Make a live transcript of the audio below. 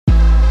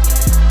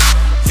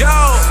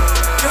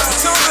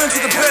to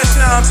the best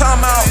now. I'm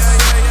talking about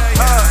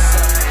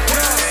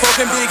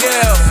fucking Big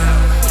L,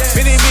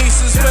 Mini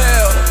Meeks as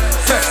well.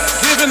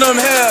 Giving them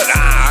hell. Nah,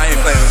 I ain't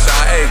playing with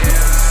y'all. Hey,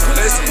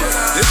 listen,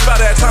 this is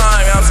about that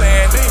time, you know what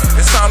I'm saying?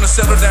 It's time to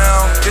settle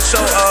down. Get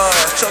your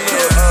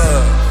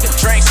little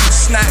drinks and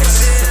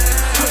snacks.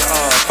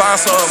 Find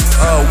some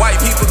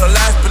white people to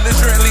laugh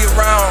belligerently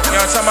around.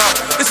 You know what I'm talking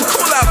about? It's a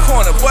cool out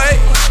corner, boy.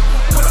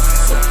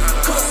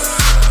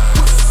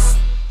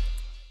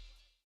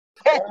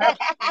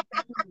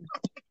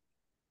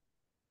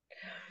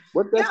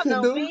 What that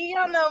shit do?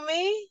 Y'all know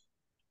me.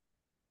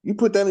 You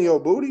put that in your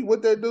booty?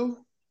 What that do?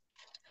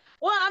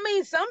 Well, I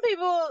mean, some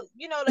people,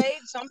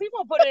 some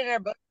people put it in their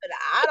butt, but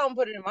I don't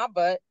put it in my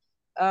butt.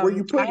 Where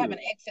you put I have an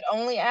exit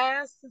only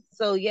ass,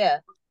 so yeah.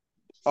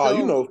 Oh,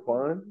 you know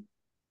fun.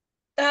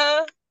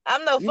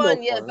 I'm no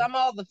fun. Yes, I'm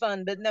all the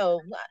fun, but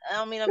no, I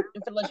don't mean I'm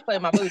to let you play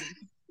my booty.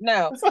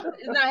 No, it's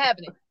not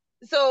happening.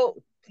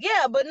 So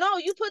yeah, but no,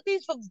 you put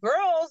these for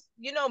girls.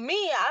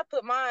 Me, I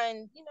put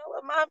mine.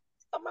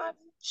 On my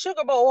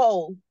sugar bowl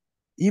hole.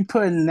 You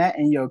putting that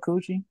in your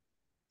coochie?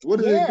 What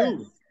does it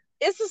do?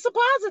 It's a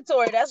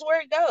suppository. That's where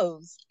it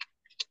goes.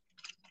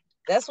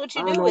 That's what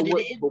you do with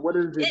it. But what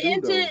does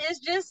it do?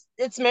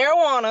 It's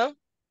marijuana.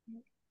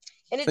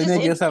 And it just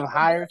make yourself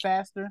higher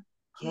faster?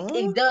 Huh?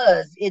 It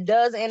does,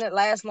 and it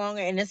lasts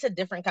longer, and it's a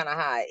different kind of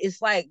high.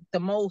 It's like the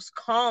most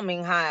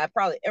calming high I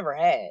probably ever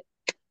had.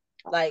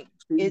 Like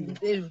it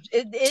enters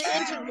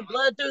the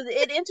blood through.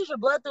 It enters your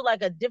blood through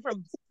like a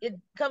different. It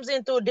comes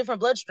in through a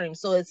different bloodstream,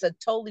 so it's a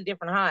totally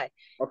different high.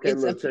 Okay,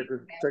 look, check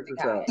this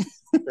out.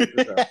 Check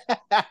this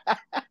out.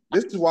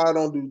 This is why I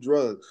don't do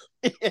drugs,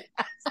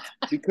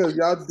 because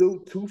y'all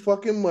do too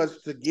fucking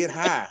much to get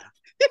high.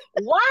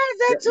 Why is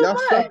that too much?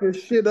 Y'all sucking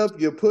shit up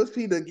your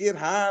pussy to get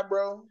high,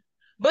 bro.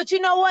 But you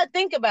know what?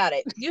 Think about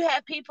it. You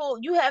have people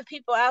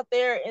out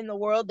there in the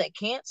world that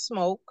can't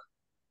smoke.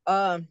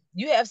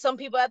 You have some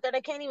people out there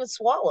that can't even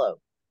swallow.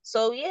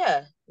 So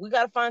yeah, we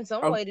got to find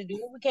some way to do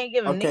it. We can't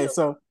give them needles.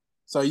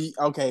 So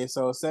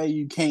say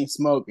you can't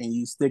smoke and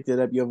you stick it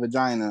up your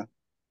vagina.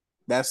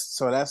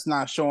 That's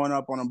not showing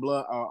up on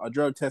a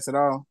drug test at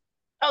all.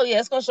 Oh yeah,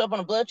 it's gonna show up on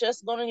a blood test.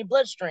 It's going in your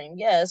bloodstream.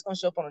 Yeah, it's gonna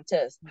show up on a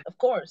test. Of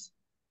course,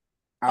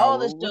 all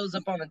this shows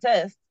up on a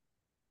test.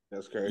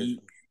 That's crazy.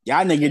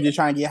 Y'all niggas just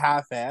trying to get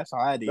high fast.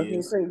 All that is. That's what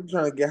I'm saying. You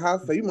trying to get high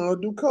fast. You might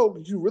do coke,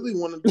 but you really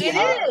want to do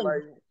high.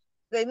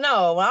 Like,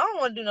 no, I don't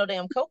want to do no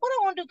damn coke. What do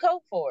I want to do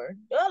coke for?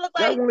 Do I look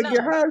like? I want to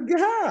get high. Get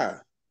high.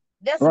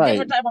 That's a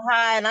different type of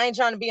high, and I ain't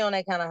trying to be on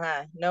that kind of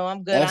high. No,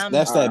 I'm good.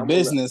 That's that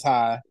business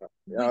high.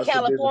 We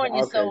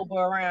California sober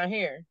around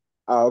here.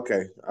 Oh,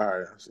 okay. All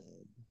right.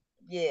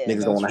 Yeah.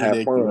 Niggas don't want to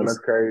have fun. That's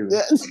crazy.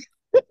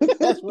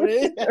 That's what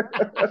it is.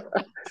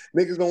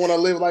 Niggas don't want to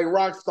live like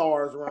rock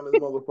stars around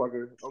this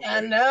motherfucker. Okay.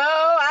 I know.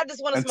 I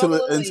just want to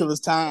smoke until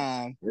it's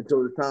time.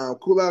 Until it's time.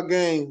 Cool Out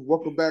Gang.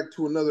 Welcome back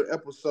to another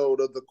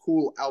episode of the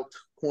Cool Out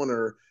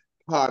Corner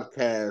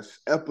podcast.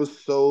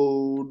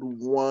 Episode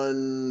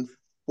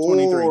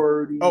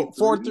 143. Oh,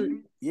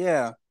 43.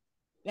 Yeah.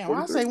 Damn,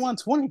 why I say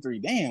 123?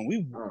 Damn,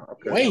 we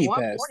way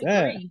past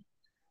that.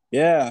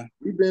 Yeah.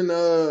 We've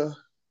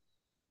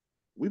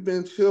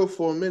been chill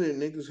for a minute.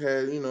 Niggas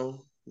had,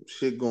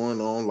 shit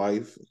going on,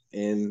 life,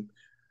 and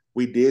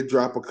we did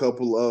drop a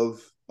couple of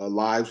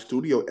live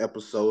studio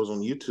episodes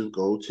on YouTube.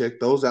 Go check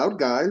those out,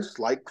 guys.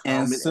 Like,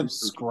 comment, and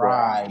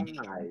subscribe.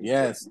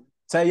 Yes.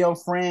 Tell your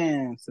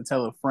friends to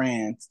tell a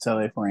friend to tell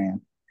a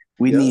friend.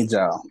 We need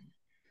y'all.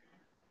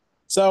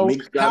 So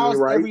how's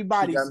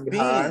everybody's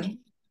been?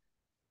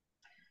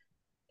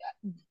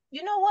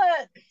 You know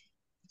what?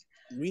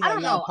 We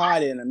have not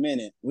potted in a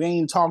minute. We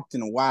ain't talked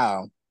in a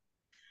while.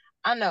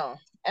 I know.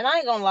 And I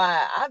ain't gonna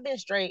lie, I've been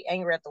straight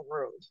angry at the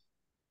world.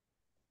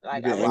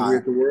 Like, you been angry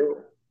at the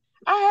world?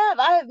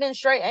 I have been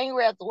straight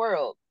angry at the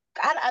world.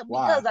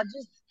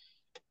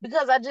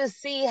 Because I just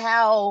see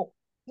how,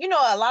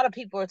 a lot of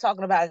people are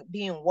talking about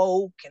being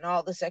woke and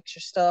all this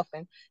extra stuff,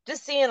 and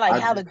just seeing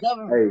how the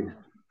government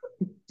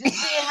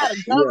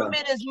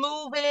is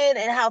moving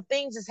and how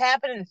things is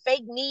happening,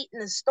 fake meat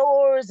in the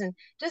stores, and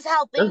just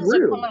how things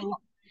are coming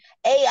along.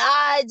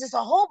 AI, just a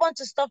whole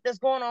bunch of stuff that's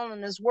going on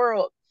in this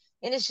world.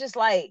 And it's just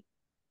like,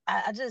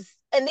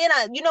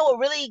 what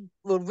really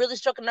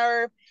struck a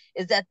nerve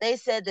is that they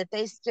said that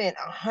they spent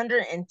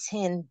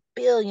 $110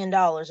 billion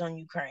on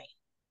Ukraine.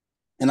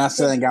 And I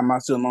still ain't got my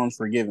student loans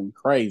forgiven.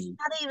 Crazy.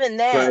 Not even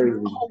that. Crazy.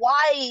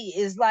 Hawaii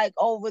is like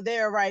over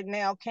there right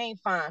now, can't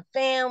find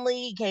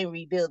family, can't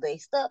rebuild their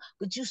stuff,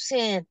 but you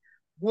send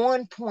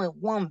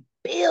 $1.1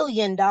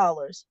 billion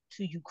to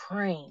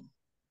Ukraine.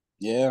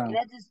 Yeah. And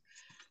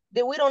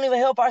that we don't even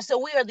help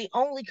ourselves. We are the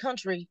only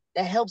country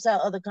that helps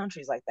out other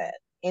countries like that.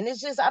 And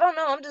it's just, I don't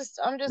know. I'm just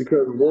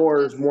because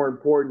war is more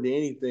important than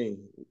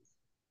anything.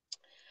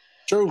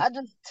 True. I'm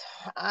kind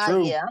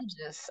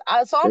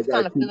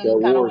of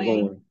feeling kind of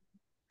way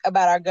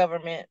about our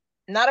government,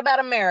 not about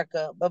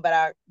America, but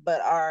our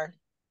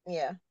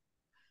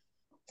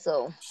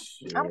So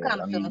I'm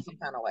kind of feeling some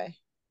kind of way.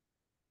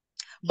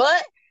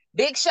 But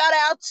big shout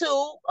out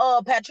to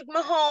Patrick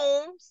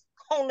Mahomes.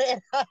 on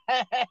that.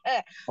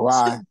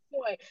 Why?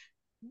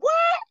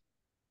 What?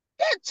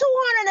 That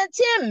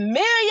 $210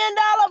 million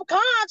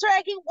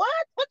contract?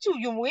 What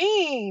you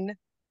mean?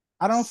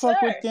 I don't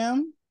fuck with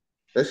them.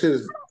 That shit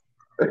is.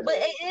 But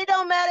it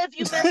don't matter if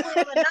you mess with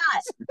him or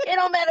not. It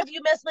don't matter if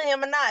you mess with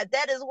him or not.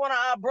 That is one of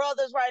our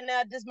brothers right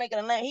now. Just making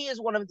a land. He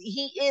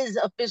is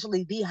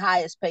officially the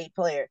highest paid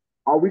player.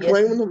 Are we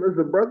claiming him as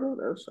a brother?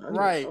 That's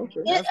right.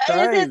 Okay.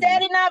 Is his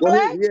daddy not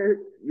black?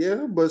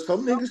 Yeah, but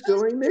some niggas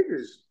still ain't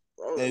niggas.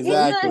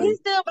 Exactly. He's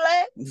still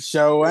black.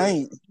 Show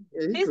ain't.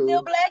 Yeah, he's cool.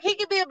 Still black. He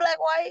could be a black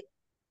white.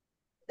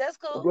 That's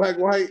cool. Black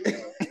white.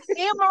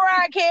 He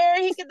Mariah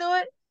Carey. He can do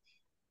it.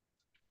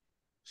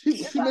 She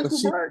makes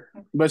with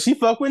black. But she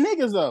fuck with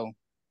niggas though.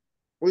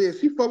 Well, yeah,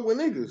 she fuck with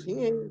niggas. He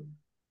ain't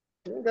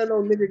got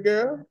no nigga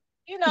girl.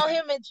 You know,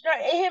 him and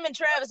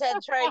Travis had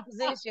to trade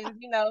positions,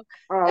 you know.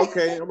 Oh,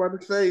 okay. I'm about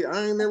to say,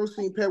 I ain't never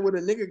seen Pat with a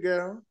nigga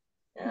girl.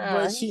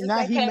 But he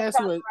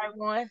messing with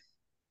one.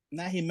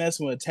 Now he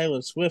messing with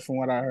Taylor Swift from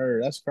what I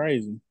heard. That's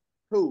crazy.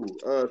 Who?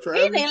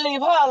 Travis? He didn't leave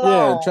her alone.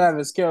 Yeah,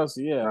 Travis Kelce,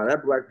 yeah. Nah,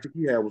 that black chick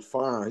he had was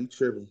fine. He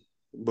tripping.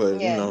 But,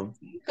 you know.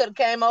 He could have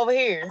came over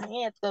here.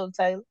 He had to go to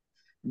Taylor.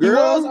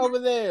 Girl? He was over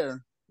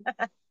there.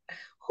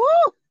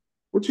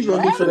 What you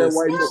gonna do for that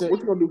white? What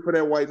you gonna do for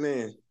that white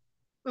man?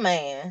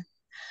 Man,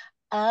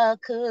 I'll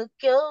cook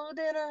your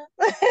dinner.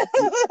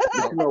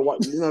 you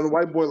know the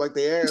white boy like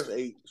their ass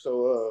ate.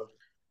 So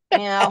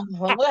yeah,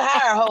 we'll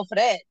hire a hoe for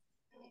that.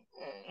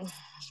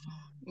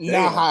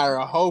 Not hire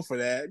a hoe for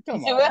that.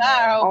 Come on. We'll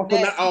hire a hoe for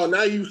that.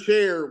 Now you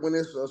share when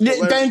it's a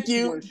thank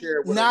you.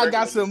 Now I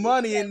got some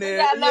money in there.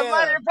 We got enough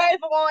money to pay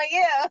for one.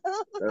 Yeah.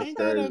 That's Ain't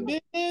crazy. that a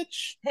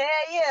bitch? Hell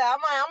yeah, I'm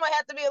gonna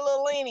have to be a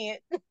little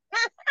lenient.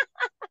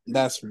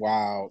 That's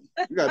wild.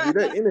 You gotta do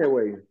that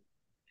anyway.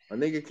 A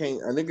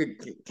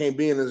nigga can't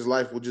be in his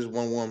life with just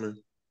one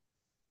woman.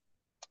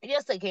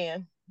 Yes, they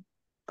can.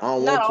 I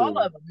don't want to. All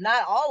of them.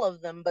 Not all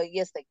of them, but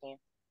yes, they can.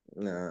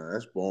 Nah,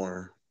 that's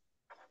boring.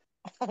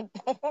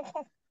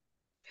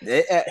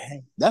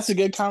 That's a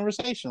good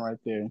conversation right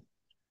there.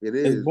 It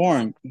is. It's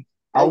boring.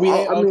 I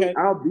mean,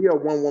 I'll be a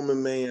one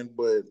woman man,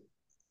 but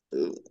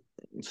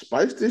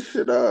spice this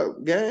shit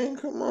up, gang.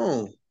 Come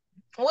on.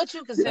 What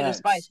you consider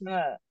spicing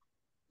up?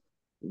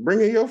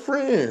 Bring in your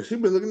friend. She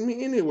been looking at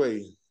me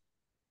anyway.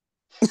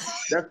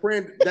 that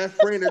friend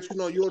that you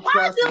know you'll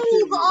try. Why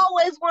dudes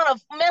always want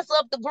to mess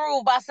up the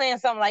groove by saying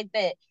something like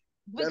that?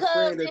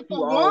 Because if a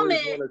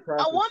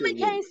woman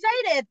can't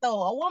say that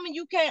though. A woman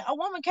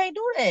can't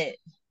do that.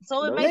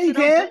 So it makes it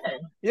unfair.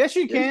 Yes,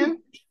 you can.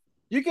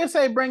 You can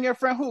say bring your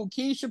friend who?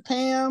 Keisha,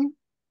 Pam?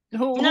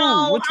 Who? Which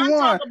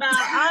one?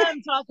 I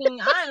am talking,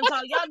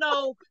 y'all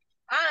know,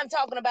 I am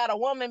talking about a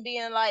woman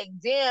being like,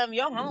 damn,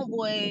 your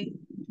homeboy.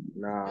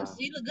 Nah.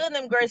 She look good in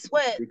them gray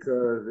sweats.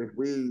 Because if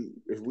we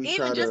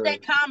even just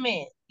that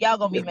comment, y'all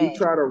gonna be mad. If we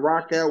try to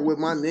rock out with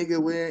my nigga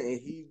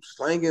and he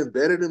slanging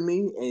better than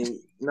me, and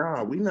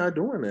nah, we not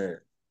doing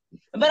that.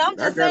 But I'm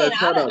just saying,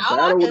 I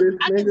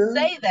can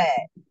say that,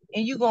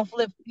 and you gonna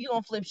flip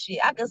shit.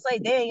 I can say,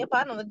 damn, if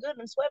I don't look good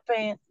in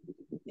sweatpants,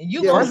 and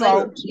you gonna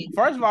say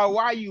first of all,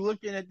 why are you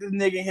looking at this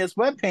nigga in his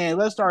sweatpants?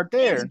 Let's start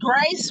there. It's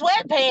gray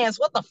sweatpants.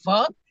 What the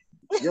fuck?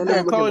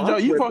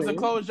 You supposed to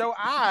close your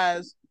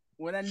eyes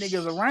when that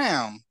nigga's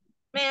around.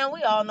 Man,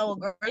 we all know what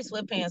gray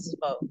sweatpants is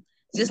for.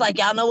 Just like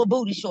y'all know what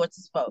booty shorts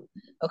is for.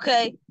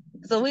 Okay?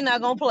 So we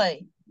not gonna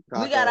play.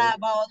 Taco. We got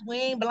eyeballs. We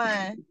ain't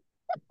blind.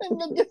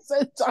 Nigga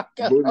said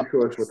taco. Booty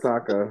shorts for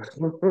taco.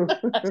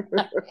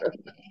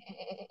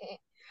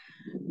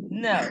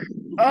 No.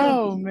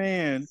 Oh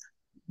man.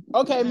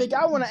 Okay, Mick,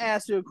 I want to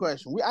ask you a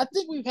question. I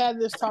think we've had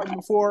this talk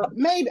before.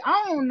 Maybe,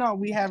 I don't know,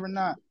 we have or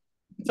not.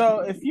 So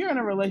if you're in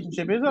a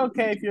relationship, is it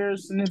okay if your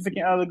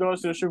significant other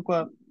goes to a strip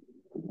club?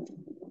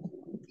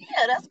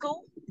 Yeah, that's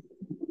cool.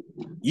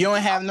 You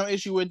don't have no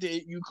issue with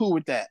it? You cool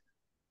with that?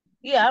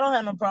 Yeah, I don't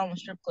have no problem with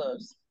strip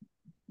clubs.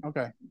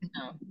 Okay.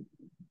 No.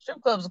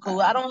 Strip clubs are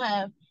cool. I don't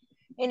have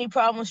any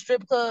problem with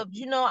strip clubs.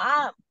 You know,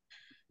 I'd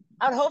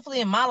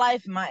hopefully in my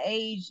life, in my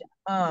age,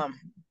 I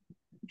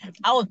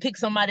would pick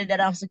somebody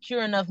that I'm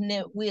secure enough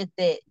with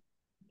that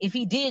if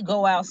he did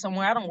go out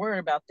somewhere, I don't worry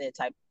about that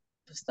type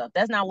of stuff.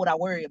 That's not what I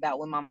worry about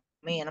with my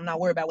man. I'm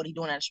not worried about what he's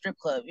doing at a strip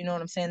club. You know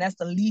what I'm saying? That's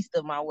the least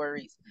of my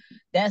worries.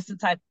 That's the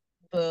type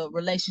of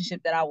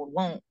relationship that I would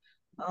want.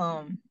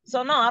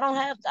 So no, I don't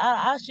have to,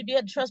 I should be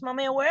able to trust my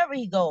man wherever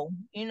he go.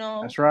 You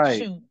know, that's right.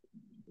 Shoot.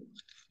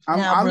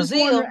 Now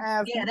Brazil,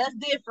 yeah, that's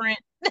different.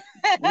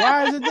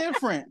 Why is it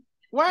different?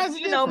 Why is it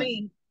different? You know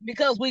me,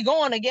 because we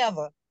going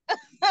together.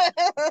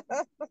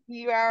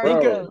 You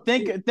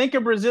already think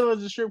of Brazil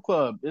as a strip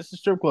club. It's a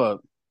strip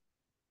club.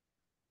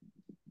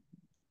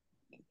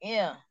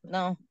 Yeah,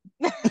 no.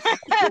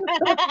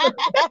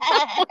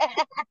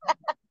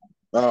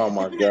 Oh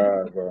my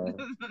God, bro.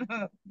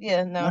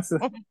 Yeah, no.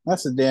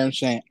 That's a damn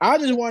shame. I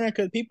just wonder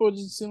because people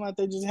just seem like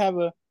they just have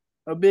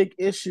a big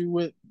issue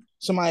with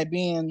somebody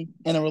being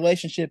in a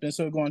relationship and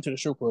still going to the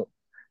strip club.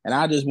 And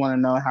I just want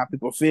to know how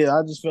people feel.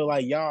 I just feel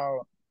like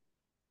y'all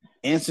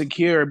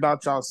insecure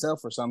about yourself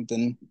or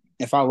something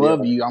If I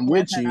love you, I'm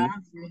with you.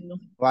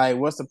 Like,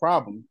 what's the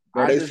problem?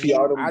 Bro, I just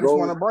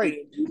want to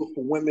break.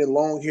 Beautiful women,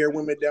 long hair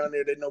women down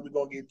there. They know we're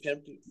gonna get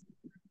tempted.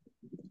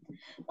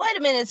 Wait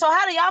a minute. So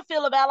how do y'all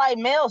feel about like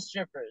male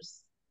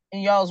strippers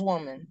and y'all's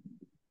woman?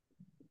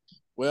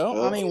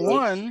 Well, I mean,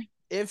 one,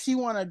 if she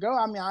want to go,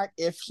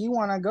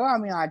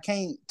 I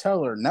can't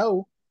tell her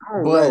no. I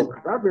don't but know.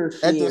 I've been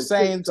seeing at the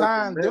same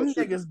time, them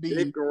niggas be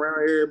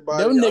around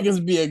everybody. Them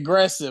niggas be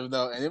aggressive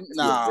though, and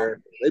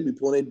they be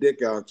pulling their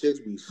dick out. And chicks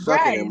be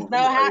sucking them.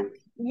 So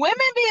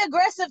women be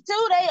aggressive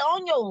too. They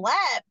on your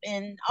lap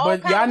and all.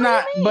 But y'all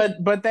not.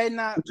 But they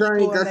not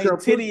pulling their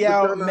titty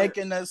out,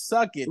 making us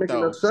suck it.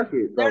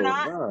 They're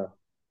not. Nah.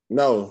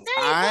 No,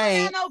 I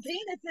ain't no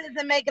penises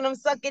and making them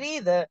suck it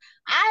either.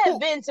 I have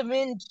been to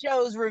men's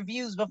shows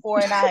reviews before,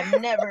 and I have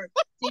never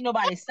seen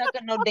nobody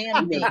sucking no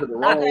damn dick. To the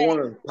wrong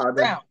one,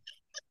 partner.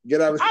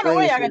 Get out of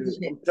screen.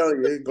 I'm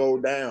telling you, it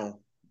go down.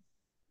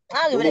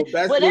 I don't give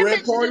a well, them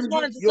bitches just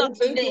wanted to suck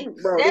some dick.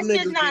 That's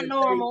just not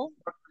normal.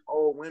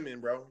 Old women,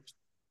 bro.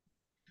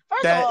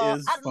 First of all,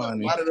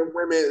 funny. A lot of them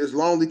women is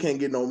lonely, can't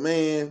get no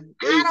man.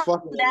 I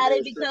don't doubt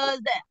it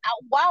because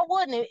why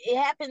wouldn't it? It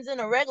happens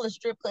in a regular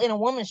strip club, in a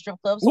woman's strip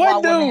club. So why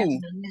wouldn't it happen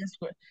in a men's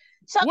strip?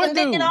 Sucking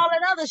dick and all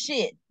that other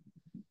shit.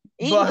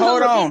 But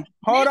hold on.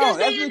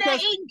 That's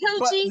because eating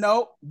coochie.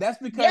 No, that's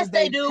because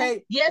they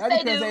do. Yes,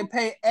 they do. They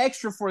pay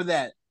extra for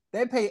that.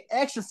 They pay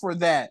extra for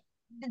that.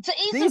 To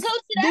eat some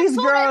coochie. These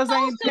girls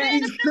ain't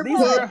paying. These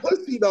girls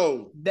pussy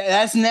though.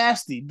 That's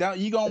nasty.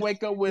 You gonna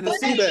wake up with a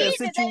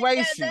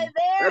situation.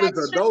 That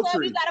is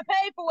adultery. You gotta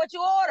pay for what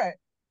you order.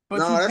 But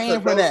you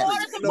paying for that. You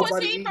order some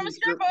pussy from a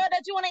stripper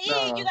that you want to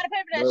eat. You gotta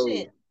pay for that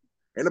shit.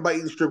 Ain't nobody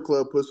eating strip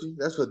club pussy.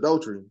 That's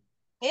adultery.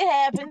 It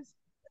happens.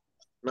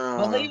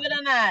 Nah. Believe it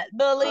or not.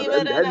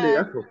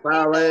 That's a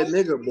foul ass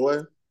nigga, boy.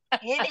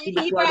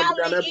 He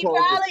probably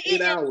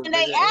and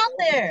they out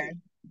there.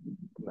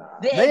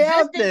 They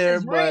out there,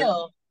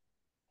 but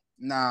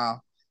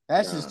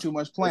that's just too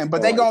much playing.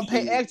 But they gonna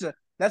pay extra.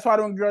 That's why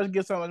them girls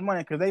get so much money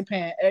because they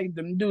paying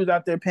them dudes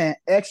out there paying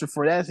extra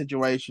for that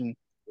situation.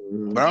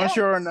 Mm-hmm. But I'm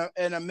sure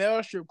in a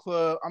male strip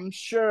club, I'm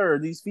sure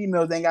these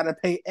females ain't gotta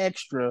pay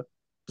extra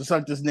to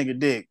suck this nigga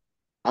dick.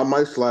 I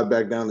might slide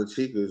back down to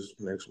Chica's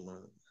next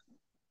month.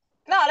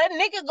 No, that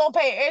nigga gonna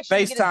pay extra.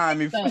 FaceTime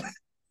if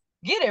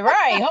get it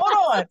right.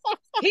 Hold on.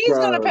 He's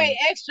gonna pay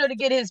extra to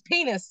get his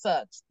penis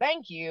sucked.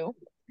 Thank you.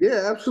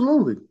 Yeah,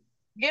 absolutely.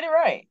 Get it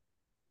right.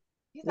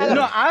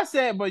 No, I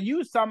said, but you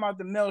was talking about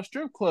the male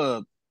strip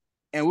club,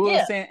 and we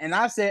were saying, and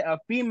I said a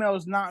female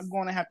is not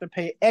going to have to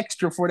pay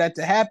extra for that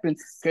to happen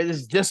because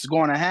it's just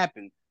going to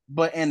happen.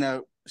 But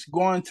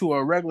going to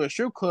a regular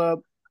strip club,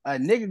 a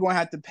nigga going to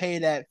have to pay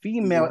that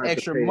female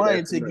extra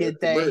money to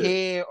get that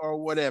head or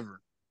whatever.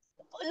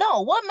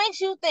 No, what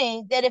makes you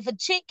think that if a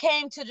chick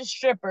came to the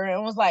stripper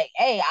and was like,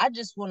 "Hey, I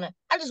just wanna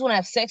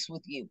have sex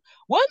with you,"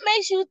 what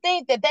makes you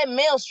think that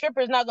male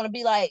stripper is not gonna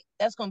be like,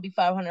 "That's gonna be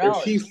 $500"?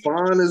 If she's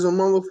fine as a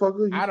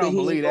motherfucker, I don't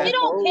believe that. He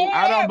don't care.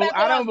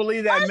 I don't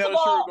believe that male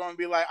stripper gonna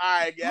be like, "All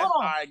right,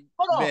 guys,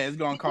 it's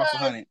gonna cost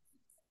 $100."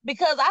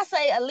 Because I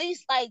say at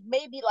least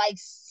maybe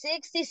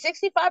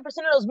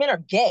 65% of those men are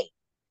gay.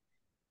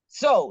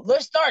 So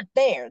let's start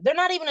there. They're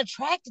not even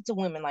attracted to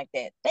women like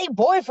that. They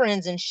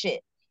boyfriends and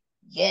shit.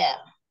 Yeah.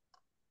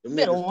 Them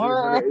niggas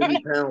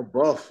 380-pound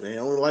buff, man.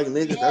 Only like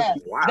niggas. Yeah.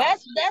 That's wild.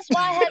 That's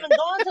why I haven't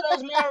gone to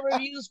those male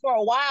reviews for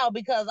a while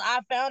because I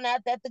found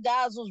out that the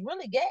guys was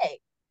really gay.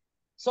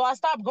 So I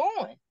stopped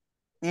going.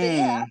 But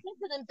yeah, I've been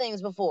to them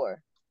things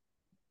before.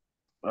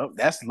 Well,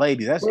 that's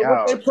lady. That's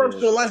y'all. What their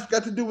personal life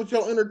got to do with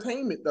your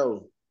entertainment,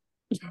 though.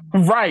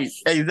 Right.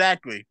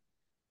 Exactly.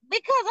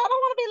 Because I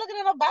don't want to be looking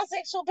at a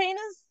bisexual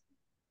penis.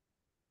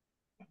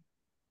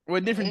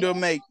 What difference do it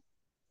make?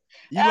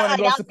 You want to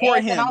go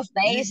support him.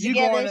 You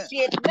going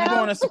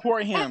to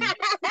support him.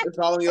 It's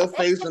all in your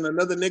face and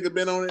another nigga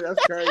been on it.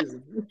 That's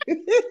crazy.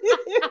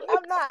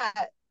 I'm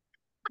not.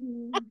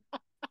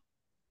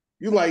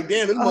 You like,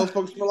 damn, this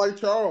motherfucker smell like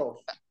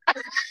Charles.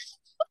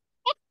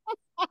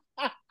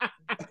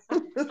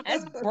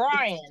 That's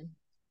Brian.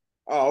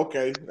 Oh,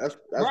 okay. That's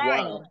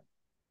Brian. wild.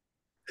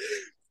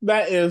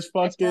 That is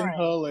fucking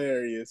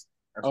hilarious.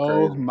 That's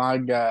crazy. My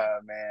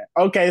God, man.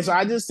 Okay, so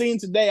I just seen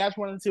today. I just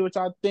wanted to see what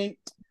y'all think.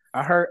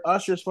 I heard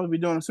Usher's supposed to be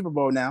doing the Super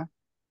Bowl now.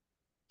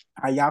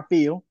 How y'all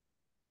feel?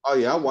 Oh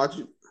yeah, I watch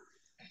it.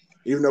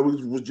 Even though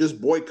we was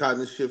just boycotting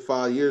this shit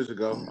 5 years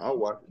ago, I'll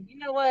watch it. You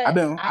know what? I've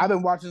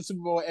been watching the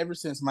Super Bowl ever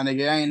since, my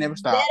nigga. I ain't never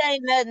stopped. That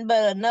ain't nothing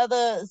but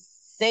another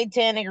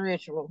satanic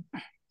ritual.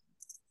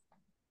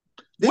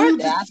 When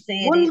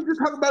you just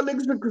talk about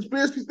niggas and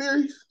conspiracy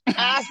theories?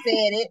 I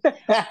said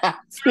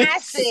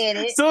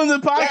it. Soon as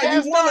the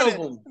podcast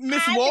started,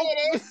 Miss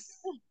Woke.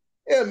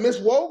 Yeah, Miss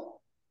Woke.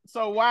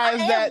 So why is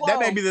that? Woke. That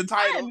may be the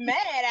title. I'm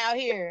mad out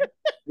here.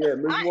 Yeah,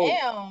 Miss Woke.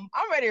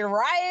 I'm ready to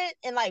riot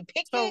and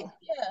picket.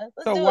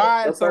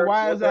 Why is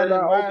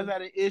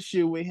that an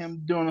issue with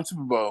him doing the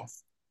Super Bowl?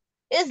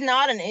 It's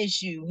not an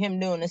issue him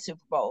doing the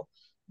Super Bowl,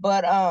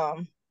 but I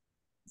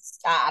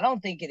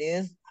don't think it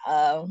is.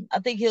 I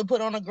think he'll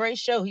put on a great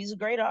show. He's a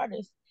great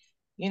artist,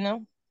 you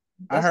know.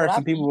 I heard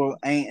some people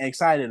ain't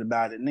excited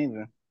about it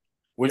neither.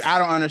 Which I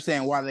don't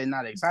understand why they're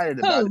not excited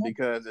about it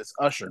because it's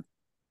Usher.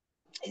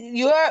 Can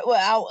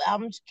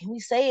we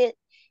say it?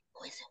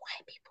 Who is it?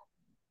 White people.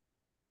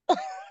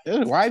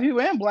 There's white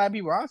people and black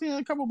people. I've seen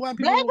a couple black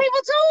people. Black people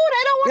too.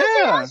 They don't want to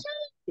see Usher.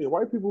 Yeah,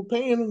 white people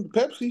paying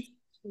Pepsi.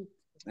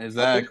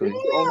 Exactly.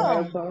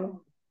 I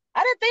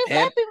didn't think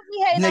black people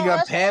be hating on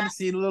Usher.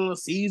 Pepsi, Little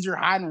Caesar,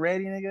 hot and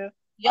ready, nigga.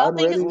 Y'all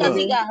think it's because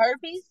he got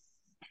herpes?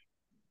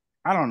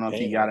 I don't know if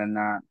he got it or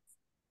not.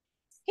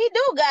 He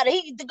do got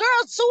it. The girl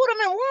sued him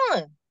and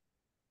won.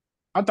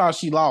 I thought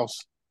she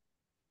lost.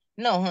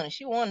 No, honey,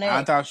 she won that.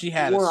 I thought she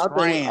had a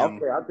scram.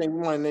 I think we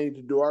might need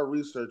to do our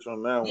research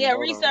on that one. Yeah,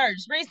 research.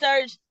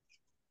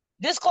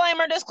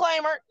 Disclaimer.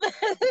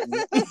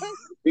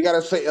 We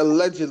gotta say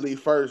allegedly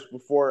first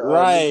before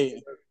right.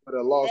 For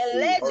the lawsuit.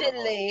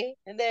 Allegedly,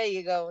 and there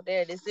you go.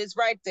 There it is. It's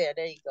right there.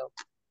 There you go.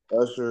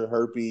 Usher,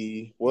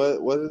 herpes.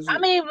 What is it? I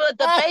mean, but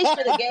the face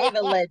should have gave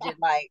alleged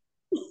like.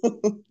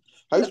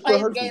 How you spell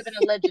herpes? Gave an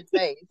alleged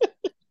face.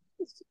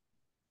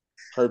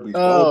 Herpes.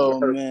 Oh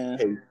man.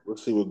 Hey,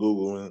 let's see what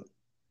Google went.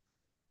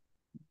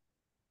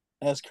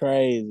 That's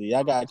crazy.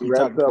 I got you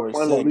talking for a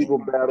second. A legal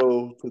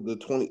battle to the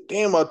 20.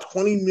 Damn, a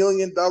 $20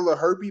 million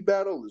herpes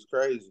battle is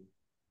crazy.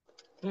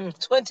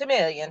 20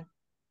 million.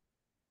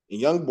 The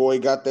young boy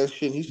got that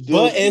shit. He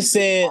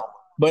still.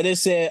 But it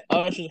said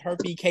Usher's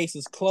herpes case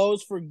is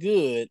closed for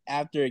good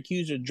after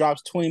accuser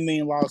drops $20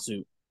 million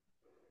lawsuit.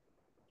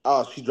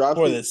 Oh, she dropped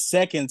for the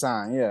second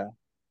time. Yeah.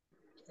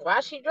 Why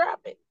she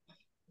drop it?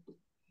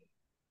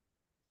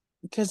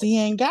 Because he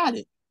ain't got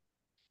it.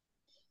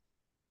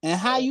 And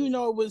how you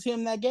know it was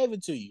him that gave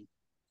it to you?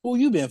 Who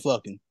you been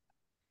fucking?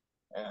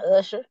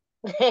 Usher.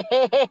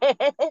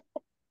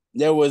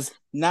 There was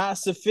not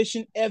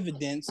sufficient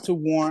evidence to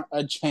warrant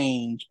a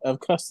change of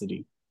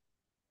custody.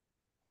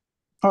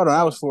 Hold on,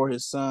 that was for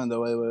his son,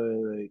 though.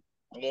 Wait.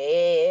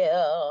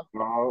 Yeah.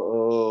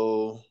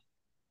 Uh-oh.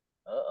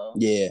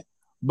 Yeah.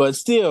 But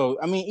still,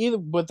 I mean, either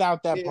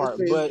without that part,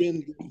 but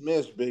been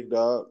dismissed, big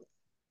dog.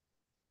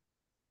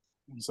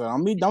 So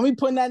don't be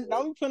putting on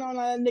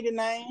that nigga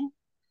name.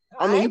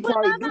 I mean, he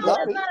probably do got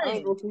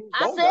it.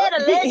 I said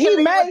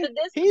allegedly.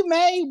 He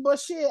may, but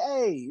shit,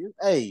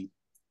 hey,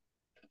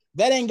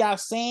 that ain't got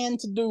sand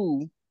to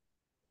do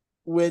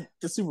with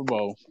the Super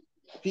Bowl.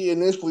 He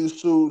initially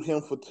sued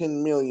him for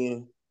 $10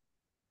 million,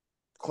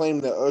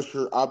 claimed that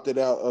Usher opted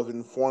out of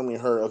informing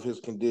her of his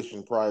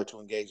condition prior to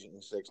engaging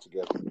in sex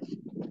together.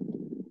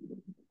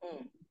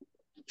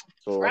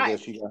 So I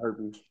guess she got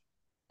herpes.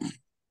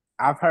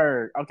 I've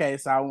heard. Okay,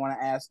 so I want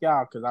to ask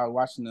y'all because I was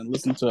watching and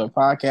listening to a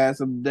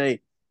podcast of the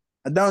day.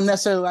 I don't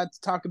necessarily like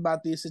to talk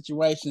about these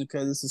situations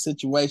because it's a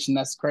situation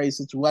that's a crazy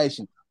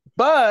situation.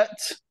 But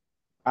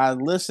I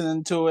was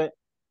listening to it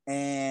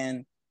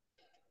and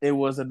it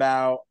was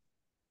about,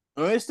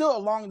 it's still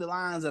along the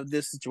lines of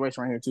this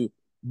situation right here too,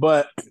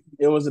 but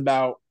it was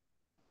about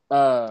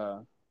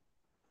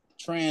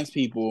trans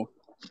people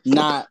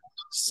not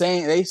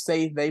saying, they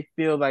say they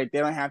feel like they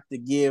don't have to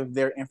give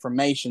their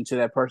information to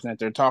that person that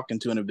they're talking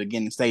to in the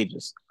beginning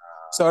stages.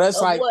 So that's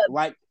like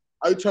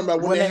are you talking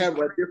about when they have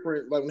a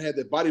different, like when they had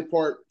the body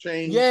part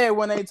change? Yeah,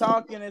 when they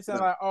talking, it's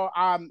like, oh,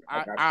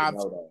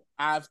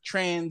 I've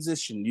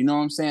transitioned. You know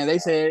what I'm saying? They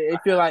say they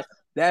feel like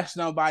that's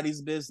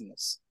nobody's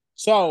business.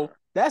 So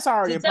that's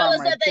already a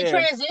problem right there.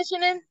 That they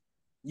transitioning?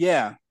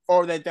 Yeah,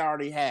 or that they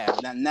already have.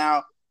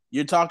 Now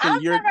you're talking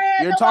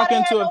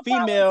to a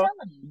female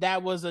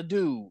that was a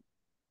dude.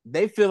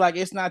 They feel like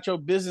it's not your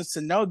business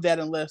to know that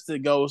unless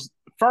it goes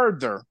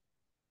further.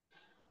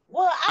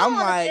 Well, I'm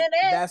like,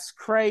 that's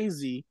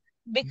crazy.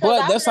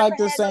 But that's like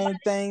the same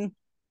thing.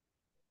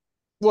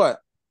 What?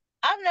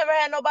 I've never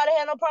had nobody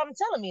had no problem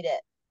telling me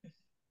that.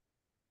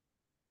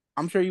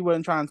 I'm sure you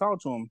wasn't trying to talk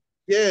to him.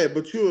 Yeah,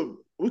 but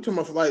we talking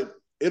about like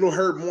it'll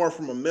hurt more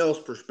from a male's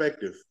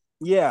perspective.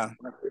 Yeah.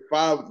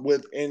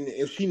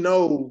 If she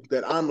know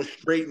that I'm a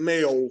straight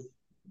male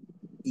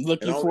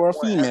looking for a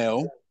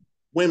female,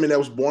 women that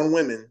was born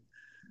women.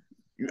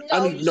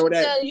 I need to know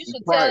that. You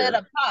should tell that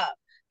a pop.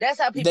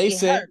 That's how people get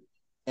hurt.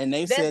 And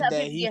they said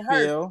that he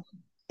feel.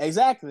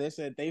 Exactly. They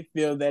said they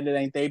feel that it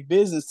ain't their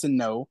business to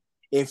know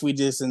if we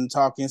just in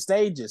talking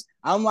stages.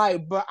 I'm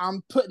like, but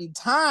I'm putting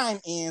time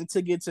in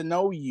to get to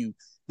know you.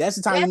 That's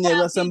the time you need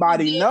to let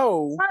somebody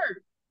know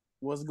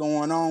what's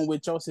going on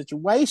with your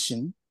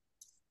situation.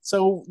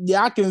 So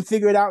yeah, I can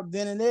figure it out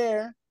then and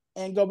there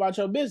and go about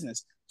your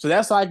business. So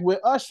that's like with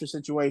Usher's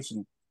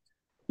situation.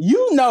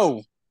 You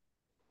know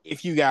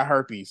if you got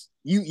herpes.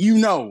 You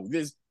know.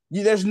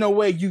 There's no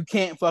way you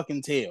can't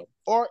fucking tell.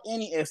 Or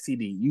any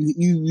STD.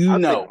 You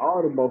know. Think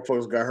all the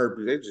motherfuckers got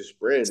herpes. They just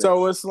spread it.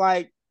 So it's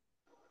like,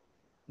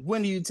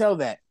 when do you tell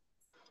that?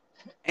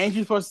 Ain't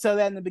you supposed to tell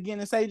that in the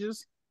beginning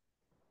stages?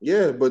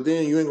 Yeah, but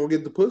then you ain't gonna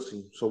get the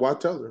pussy. So why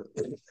tell her?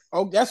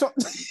 Oh, that's what...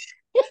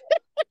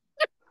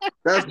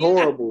 That's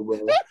horrible, bro.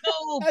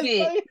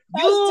 Stupid.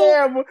 That's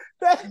terrible.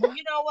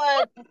 You know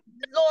what?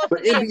 Lord,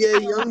 but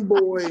NBA young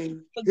boy,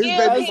 his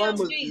baby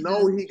mama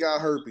know he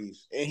got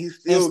herpes, and he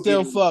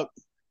still fucked.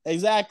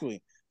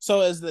 Exactly.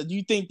 So do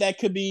you think that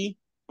could be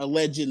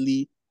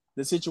allegedly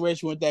the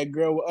situation with that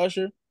girl with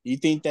Usher. You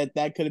think that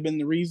could have been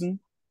the reason?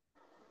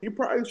 He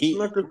probably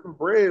snuck her some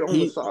bread on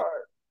the side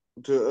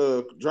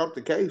to drop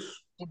the case.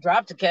 He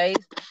dropped the case,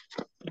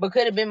 but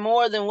could have been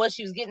more than what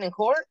she was getting in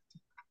court.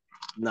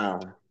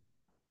 Nah.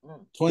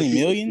 20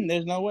 million?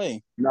 There's no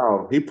way.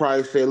 No, he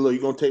probably said, "Look,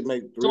 you're gonna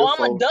make 3 so or I'm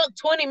 4. gonna duck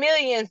 20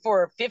 million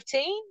for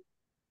 15."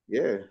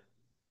 Yeah.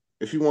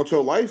 If you want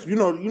your life, you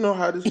know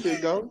how this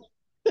shit goes.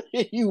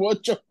 You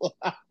want your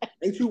life?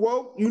 Ain't you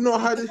woke? You know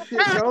how this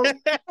shit goes.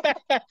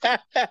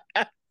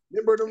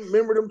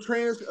 Remember them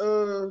trans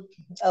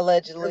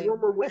allegedly.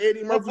 Rumor with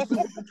Eddie Murphy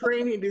sleep with the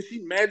trainee, did she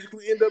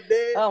magically end up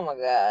dead? Oh my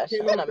gosh.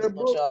 I'm not messing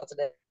with y'all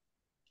today.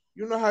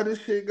 You know how this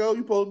shit go.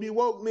 You supposed to be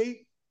woke,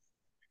 me.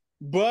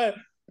 But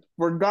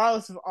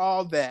regardless of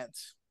all that,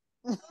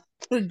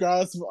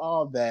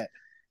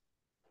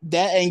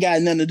 that ain't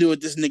got nothing to do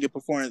with this nigga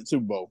performing at the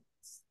Super Bowl.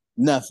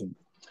 Nothing.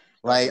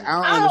 Like, I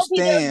don't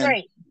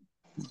understand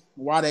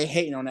why they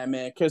hating on that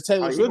man. Because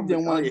Taylor Swift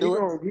didn't want to do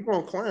it. He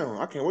gonna clown.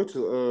 I can't wait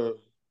to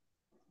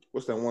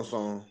what's that one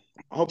song?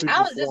 I was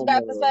just about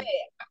to say,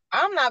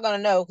 I'm not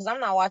gonna know because I'm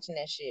not watching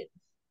that shit.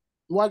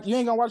 What, you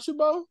ain't gonna watch Super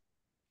Bowl?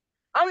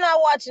 I'm not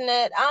watching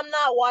that. I'm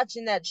not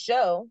watching that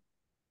show.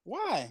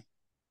 Why?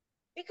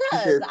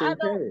 Because I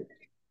don't.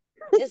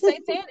 It's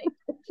satanic.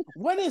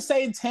 What is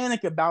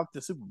satanic about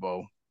the Super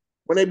Bowl?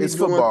 When they be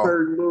doing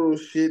certain little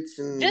shits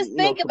and just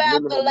think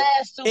about the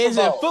last Super Bowl. Is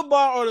it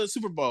football or the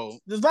Super Bowl?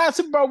 The last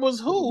Super Bowl was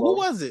who? Who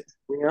was it?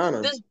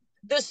 Rihanna.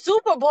 The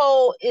Super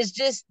Bowl is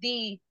just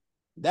the.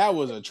 That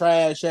was a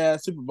trash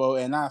ass Super Bowl,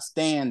 and I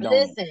stand on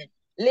it.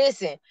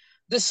 Listen.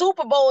 The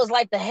Super Bowl is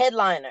like the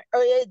headliner,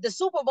 or the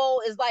Super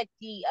Bowl is like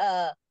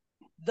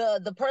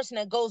the person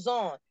that goes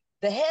on.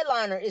 The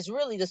headliner is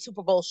really the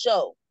Super Bowl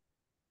show.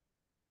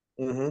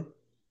 Mm-hmm.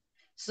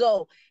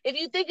 So if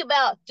you think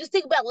about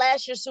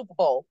last year's Super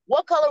Bowl,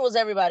 what color was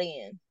everybody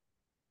in?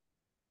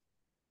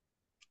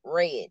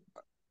 Red.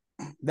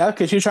 That's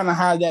because you're trying to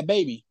hide that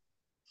baby.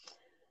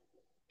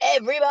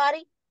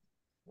 Everybody?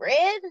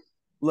 Red?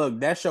 Look,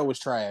 that show was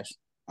trash.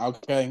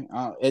 Okay.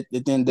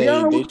 Then they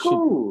was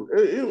cool.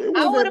 It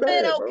I would have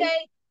been okay.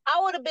 I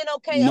would have been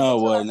okay. No,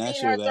 it wasn't. That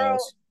shit was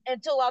ass.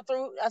 Until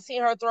I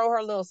seen her throw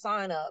her little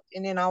sign up,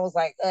 and then I was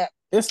like,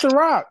 it's The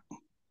Rock.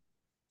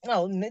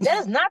 No, that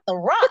is not The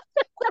Rock.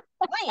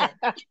 Man,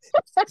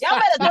 y'all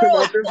better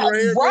throw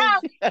a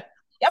rock.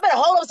 Y'all better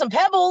hold up some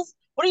pebbles.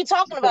 What are you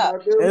talking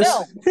about?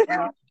 No,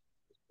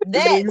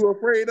 that you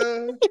afraid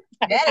of?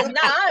 That is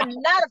not. I'm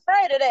not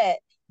afraid of that.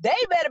 They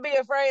better be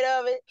afraid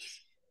of it.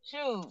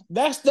 Shoot.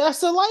 That's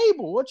the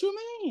label. What you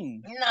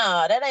mean?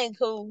 No, that ain't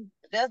cool.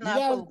 That's not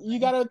cool. You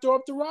gotta throw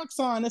up the rock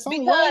sign. It's only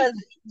because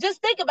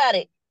just think about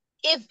it.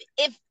 If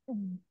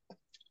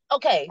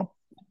okay.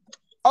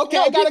 Okay,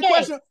 no, I got a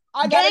question.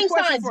 I got a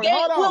question for you.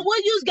 Hold on.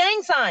 We'll use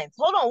gang signs.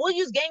 Hold on. We'll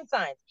use gang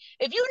signs.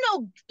 If you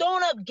know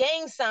throwing up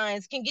gang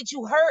signs can get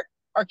you hurt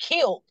or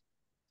killed,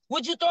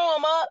 would you throw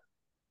them up?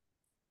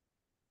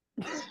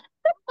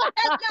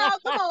 No,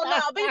 come on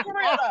now. Be for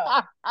real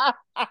though.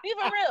 Be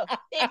for real.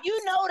 If you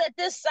know that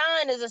this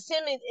sign is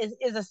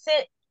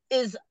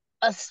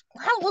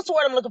what's the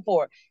word I'm looking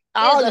for?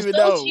 Is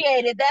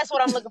associated. That's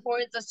what I'm looking for.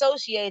 It's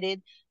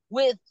associated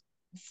with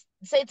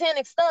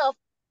satanic stuff.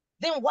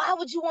 Then why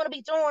would you want to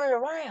be throwing it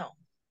around?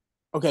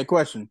 Okay,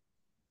 question.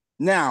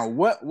 Now,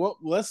 what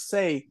let's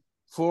say,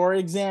 for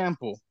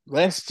example,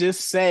 let's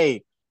just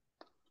say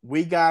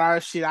we got our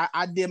shit.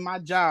 I did my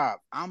job.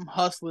 I'm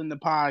hustling the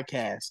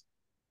podcast.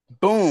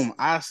 Boom,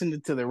 I send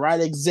it to the right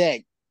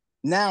exec.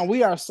 Now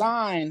we are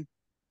signed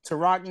to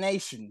Rock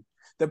Nation.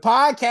 The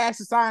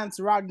podcast is signed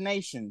to Rock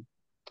Nation.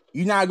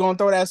 You not gonna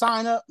throw that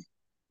sign up?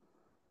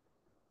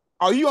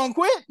 Are you gonna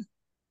quit?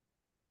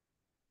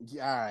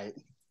 Yeah, all right.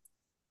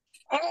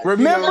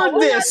 Remember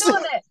this. I'm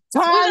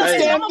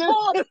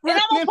gonna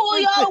pull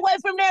y'all away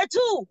from there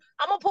too.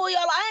 I'm gonna pull y'all.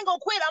 I ain't gonna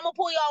quit. I'm gonna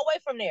pull y'all away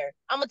from there.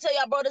 I'm gonna tell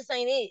y'all, bro, this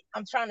ain't it.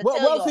 I'm trying to tell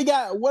y'all.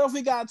 What if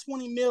we got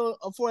 20 mil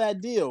for that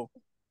deal?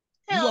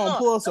 Hell you gonna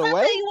pull us away? I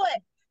tell you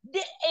what.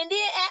 And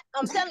then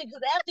I'm telling you,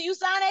 because after you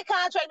sign that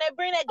contract, they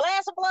bring that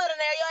glass of blood in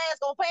there. Your ass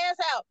gonna pass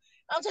out.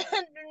 I'm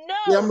telling you,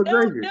 don't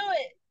do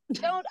it.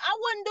 I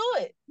wouldn't do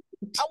it.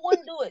 I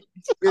wouldn't do it.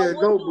 Yeah,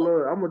 go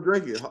blood. I'm gonna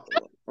drink it.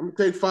 I'm gonna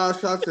take 5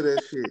 shots of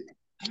that shit.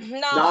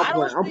 No,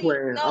 I'm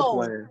playing. No,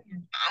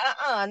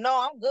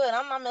 I'm good.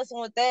 I'm not messing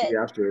with that.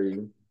 Yeah, I feel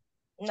you.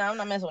 No, I'm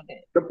not messing with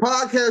that. The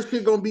podcast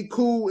shit gonna be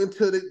cool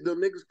until the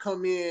niggas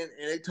come in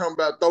and they talking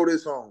about throw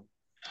this on.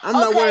 I'm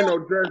not wearing no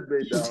dress,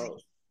 big dog.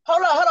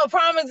 Hold on.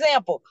 Prime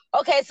example.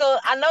 Okay, so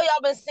I know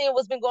y'all been seeing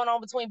what's been going on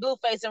between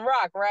Blueface and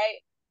Rock, right?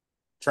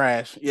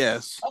 Trash,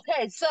 yes.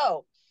 Okay,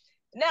 so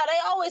now they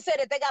always say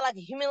that they got like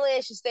a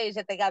humiliation stage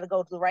that they got to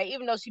go through, right?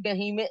 Even though she's been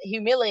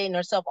humiliating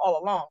herself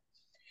all along.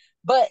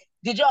 But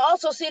did you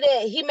also see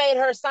that he made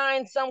her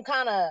sign some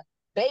kind of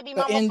baby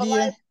mama for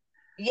life?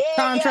 Yeah,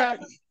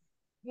 contract.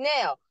 Yeah.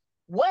 Now,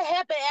 what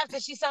happened after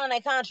she signed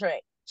that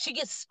contract? She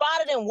gets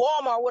spotted in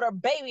Walmart with her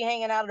baby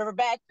hanging out of her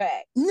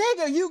backpack.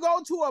 Nigga, you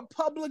go to a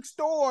public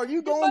store,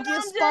 you gonna get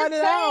I'm spotted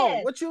just saying,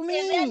 out. What you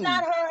mean? Is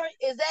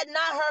that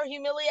not her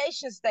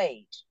humiliation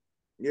stage?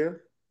 Yeah.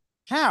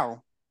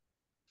 How?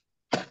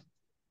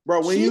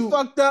 Bro, when she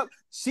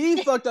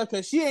fucked up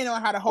because she ain't know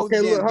how to hold the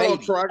damn look, hold baby. on,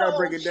 Troy. I gotta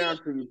break it down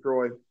to you,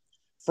 Troy.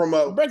 From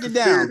a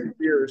conspiracy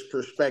theorist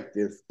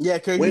perspective. Yeah,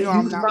 because when you know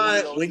I'm not one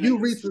of those when niggas. you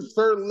reach a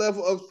certain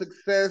level of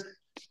success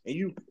and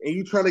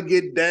you try to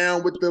get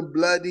down with the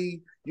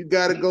bloody, you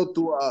gotta go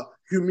through a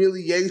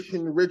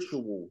humiliation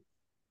ritual.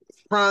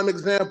 Prime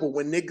example,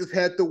 when niggas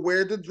had to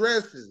wear the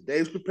dresses,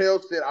 Dave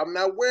Chappelle said, I'm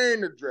not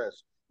wearing the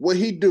dress. What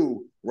he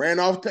do? Ran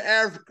off to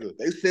Africa.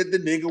 They said the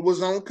nigga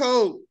was on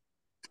code.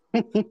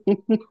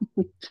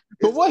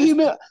 But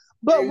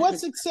what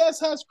success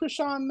has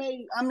Krishan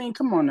made? I mean,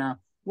 come on now.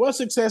 What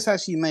success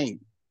has she made?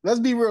 Let's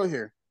be real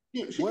here.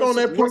 She on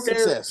that punk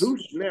ass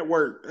Zeus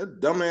network. That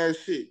dumbass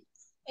shit.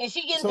 And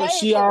she getting so paid.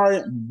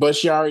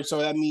 So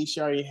that means she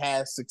already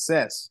has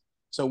success.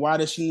 So why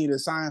does she need to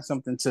sign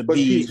something to but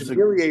she's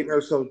humiliating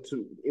herself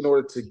in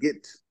order to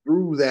get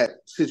through that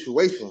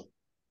situation.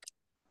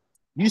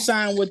 You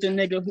sign with the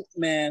nigga,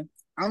 man.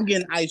 I'm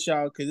getting ice,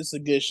 y'all, because it's a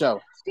good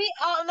show.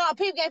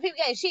 Peep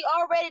game. She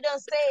already done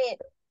said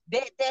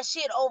that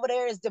shit over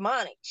there is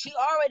demonic. She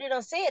already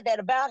done said that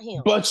about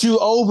him. But you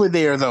over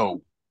there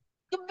though.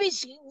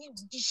 She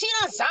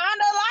done signed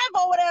her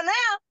life over there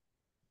now.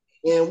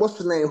 And what's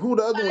the name? Who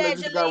the other one that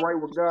just got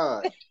right with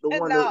God? The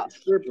one that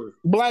stripper.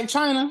 Black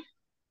China.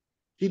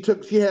 She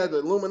had the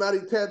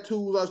Illuminati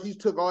tattoos. She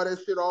took all that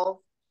shit off.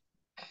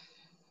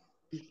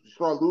 She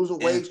started losing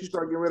weight. She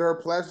started getting rid of her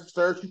plastic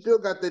surgery. She still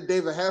got that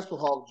David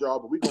Hasselhoff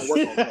job, but we gonna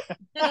work on that.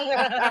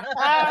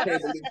 I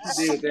can't believe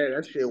she did that.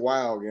 That shit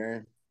wild,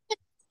 gang.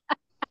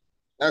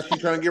 Now she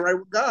trying to get right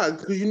with God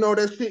because you know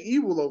that shit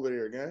evil over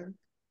there, gang.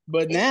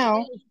 But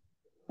now,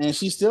 and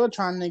she's still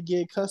trying to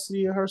get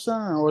custody of her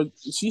son, or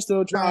she's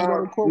still trying to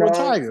go to court with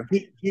Tiger.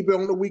 Keep it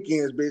on the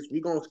weekends, bitch.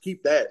 We gonna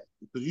keep that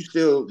because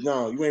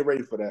you ain't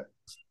ready for that.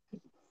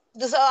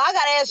 So I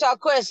gotta ask y'all a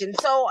question.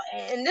 So,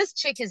 and this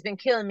chick has been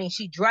killing me.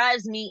 She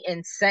drives me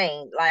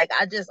insane. Like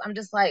I'm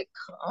just like,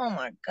 oh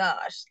my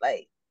gosh,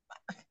 like,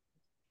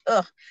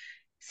 ugh,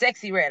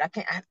 Sexy Red. I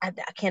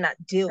cannot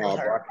deal with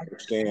her. I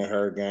can't stand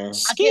her, gang.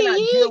 I cannot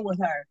deal with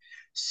her.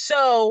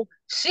 So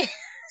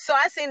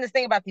I seen this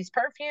thing about these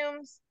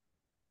perfumes.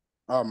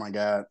 Oh my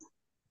god,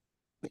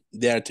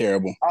 they're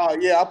terrible. Oh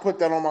yeah, I put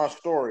that on my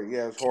story.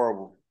 Yeah, it's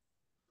horrible.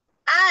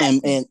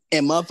 And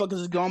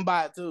motherfuckers is gonna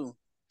buy it too.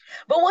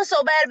 But what's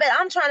so bad about it?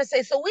 I'm trying to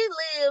say, so we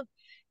live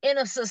in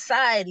a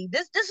society.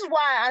 This is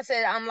why I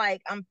said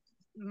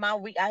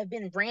I've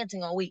been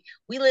ranting all week.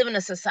 We live in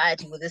a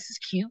society where this is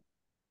cute.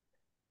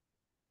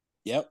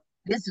 Yep.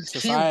 This is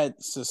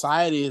cute.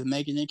 Society is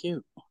making it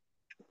cute.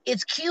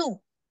 It's cute.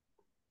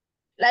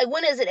 Like,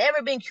 when has it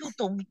ever been cute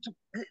to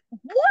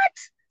what?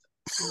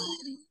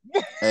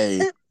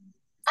 Hey.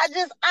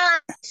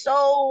 I'm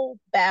so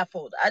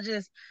baffled. I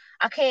just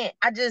can't.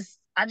 I just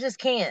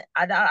can't.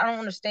 I don't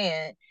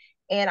understand.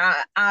 And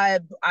I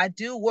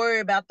do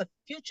worry about the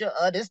future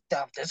of this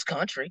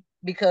country,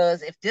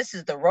 because if this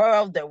is the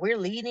world that we're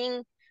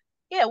leading,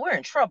 yeah, we're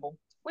in trouble.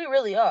 We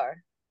really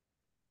are.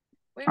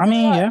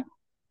 Yeah.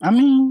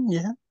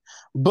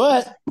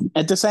 But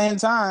at the same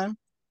time,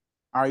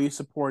 are you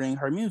supporting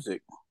her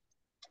music?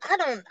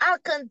 I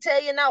couldn't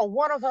tell you not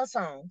one of her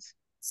songs.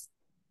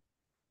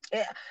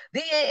 Yeah.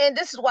 And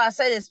this is why I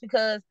say this,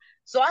 because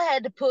so I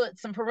had to put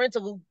some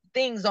parental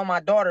things on my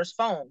daughter's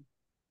phone,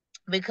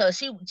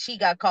 because she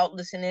got caught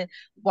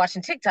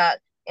watching TikTok,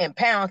 and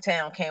Pound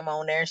Town came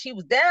on there, and she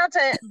was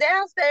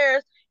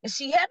downstairs, and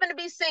she happened to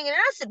be singing. And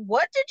I said,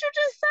 "What did you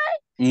just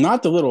say?"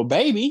 Not the little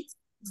baby.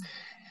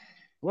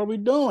 What are we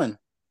doing?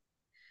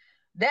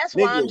 That's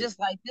why I'm just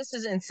like, this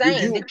is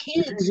insane.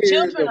 The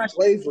children are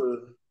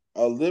flavor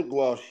of lip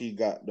gloss she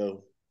got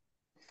though.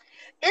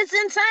 It's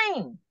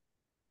insane.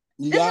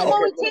 This is what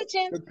we're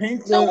teaching.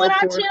 So when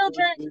our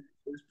children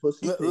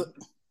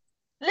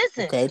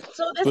listen, okay.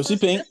 So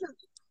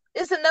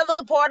it's another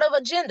part of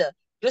agenda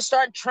to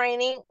start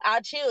training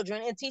our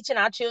children and teaching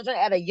our children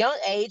at a young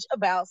age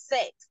about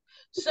sex.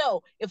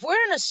 So if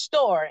we're in a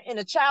store and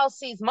a child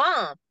sees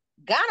mom,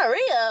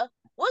 gonorrhea,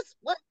 what?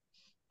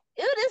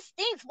 Ew, this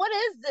stinks. What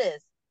is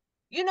this?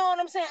 You know what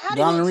I'm saying? How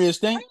do you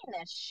explain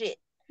that shit?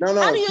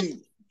 No,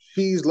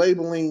 she's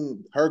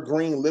labeling her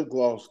green lip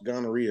gloss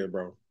gonorrhea,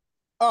 bro.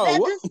 Oh,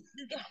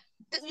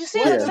 you see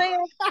what I'm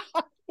saying?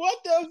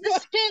 What the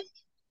fuck?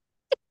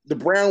 The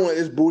brown one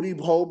is booty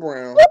hole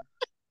brown,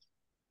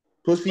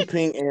 pussy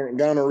pink, and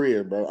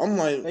gonorrhea, bro. I'm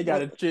like, they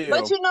gotta chill.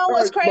 But you know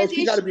what's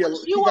crazy?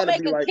 You will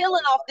make a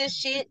killing off this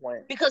shit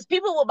because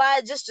people will buy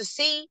it just to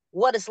see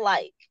what it's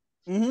like.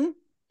 Mm-hmm. And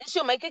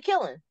she'll make a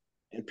killing.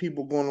 And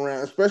people going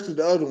around, especially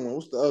the other one.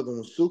 What's the other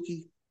one?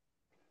 Suki.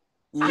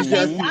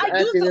 Mm-hmm. I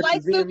used to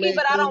like Suki,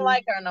 but I don't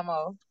like her no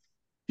more.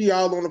 She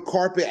all on the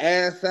carpet,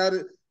 ass out.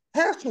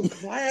 Have some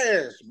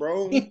class,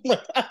 bro. Did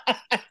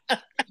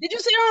you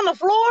see her on the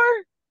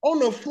floor? On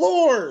the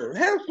floor.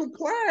 Have some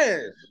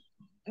class.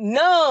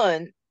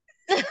 None.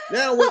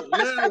 Now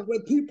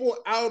when people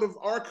out of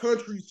our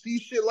country see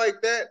shit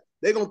like that,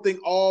 they gonna think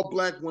all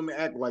black women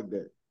act like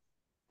that.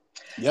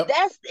 Yep.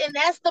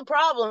 That's the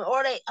problem.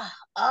 Or they,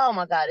 oh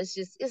my God, it's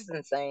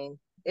insane.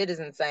 It is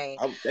insane.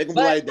 They gonna be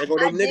But like, they go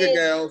them I nigga did,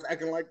 gals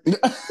acting like.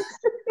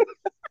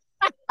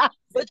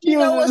 but you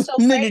know what's so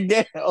crazy?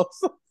 Nigga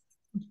gals.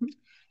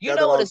 You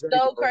know what is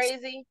so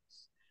crazy?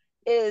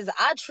 Is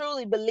I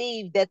truly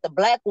believe that the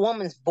black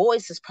woman's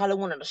voice is probably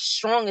one of the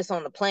strongest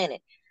on the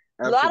planet.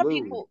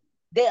 Absolutely.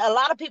 A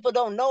lot of people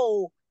don't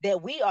know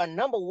that we are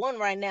number one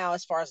right now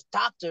as far as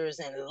doctors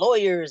and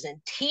lawyers and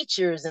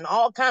teachers and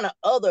all kind of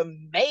other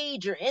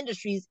major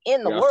industries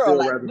in the world. Still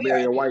like rather we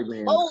marry are a white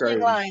man. clothing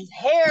lines,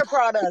 hair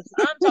products.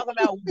 I'm talking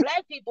about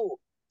black people.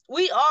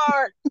 We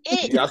are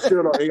it. Y'all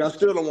still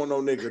don't want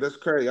no nigga. That's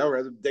crazy. I'd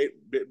rather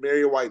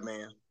marry a white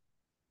man.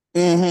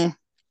 Mm-hmm.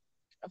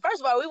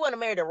 First of all, we want to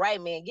marry the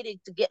right man. Get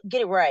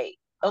it right.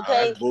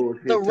 Okay,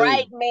 the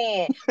right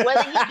man.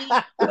 Whether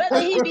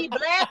he be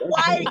black,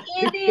 white,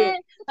 Indian,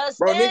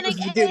 Hispanic,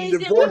 Asian,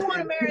 we want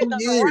to marry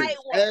the right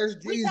one.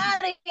 We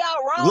got y'all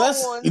wrong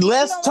ones.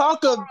 Let's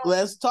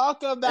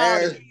talk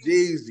about it.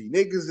 Jeezy.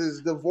 Niggas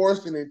is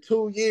divorcing in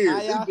 2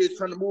 years. This bitch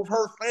trying to move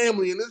her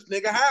family in this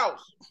nigga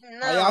house. No,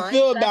 how y'all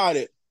feel about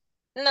it?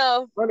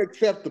 No.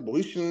 Unacceptable.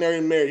 He shouldn't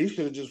have married. He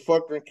should have just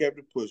fucked her and kept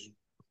it pushing.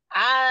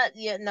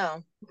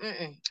 No.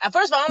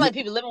 First of all, I don't like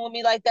people living with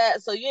me like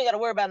that, so you ain't got to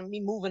worry about me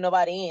moving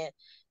nobody in.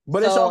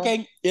 But it's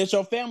okay. It's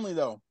your family,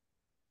 though.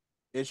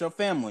 It's your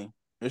family.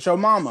 It's your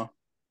mama.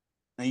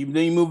 And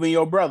then you move in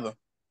your brother.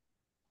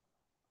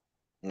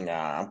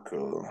 Nah, I'm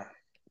cool.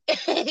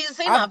 You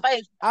see my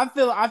face. I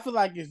feel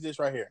like it's this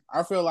right here.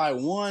 I feel like,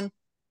 one,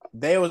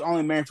 they was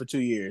only married for 2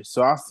 years.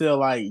 So I feel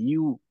like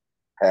you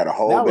had a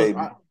whole baby.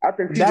 I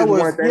think she just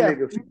wanted that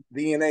nigga's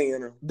DNA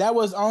in her. That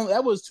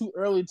was too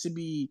early to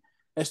be.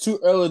 It's too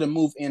early to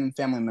move in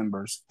family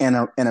members in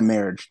a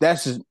marriage.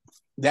 That's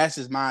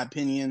just my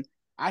opinion.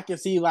 I can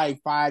see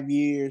like 5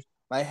 years.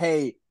 Like,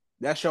 hey,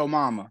 that's your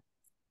mama.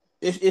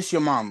 It's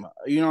your mama.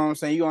 You know what I'm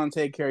saying? You're gonna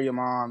take care of your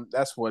mom.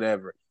 That's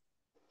whatever.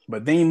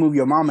 But then you move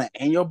your mama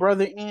and your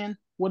brother in.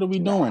 What are we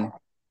doing?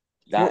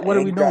 What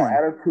are we doing?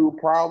 Attitude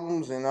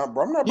problems, and I'm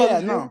not about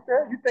to deal with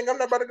that. You think I'm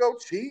not about to go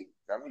cheat?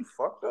 Got me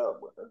fucked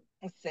up with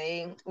it.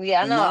 See,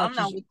 yeah, no, I'm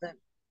not with them.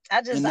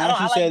 She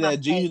said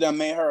that Jeezy done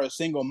made her a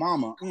single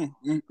mama.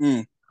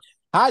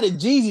 How did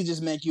Jeezy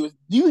just make you?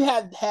 You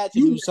had to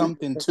do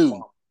something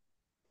too.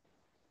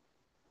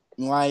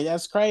 Like,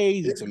 that's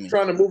crazy to me.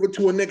 Trying to move it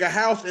to a nigga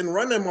house and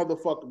run that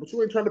motherfucker, but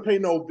you ain't trying to pay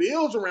no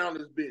bills around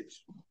this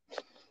bitch.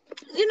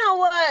 You know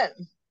what?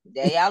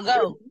 There y'all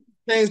go.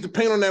 Change the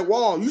paint on that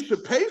wall. You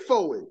should pay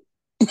for it.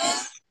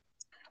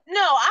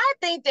 No, I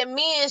think that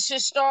men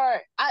should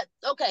start.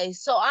 Okay,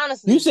 so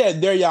honestly, you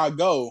said there y'all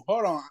go.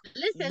 Hold on.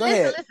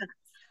 Listen.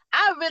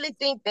 I really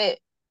think that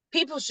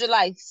people should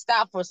like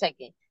stop for a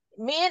second,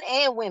 men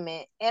and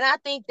women. And I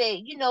think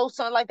that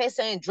something like they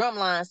say in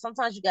drumline,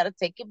 sometimes you got to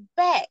take it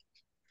back.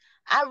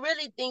 I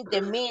really think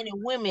that men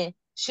and women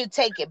should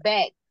take it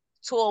back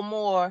to a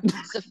more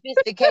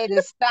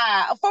sophisticated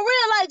style. For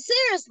real, like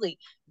seriously.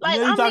 Like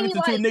you're talking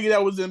to two niggas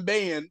that was in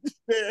band. I'm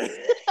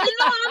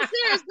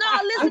serious. No,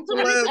 listen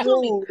to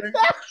me.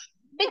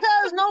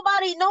 Because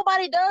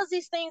nobody does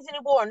these things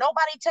anymore.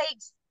 Nobody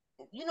takes,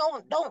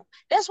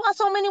 that's why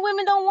so many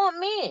women don't want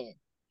men.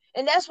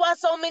 And that's why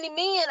so many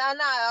men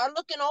are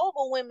looking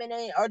over women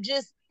and are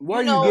just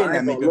where you getting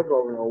at, Mika? Look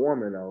over a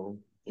woman though.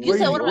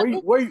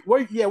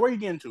 Where you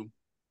getting to?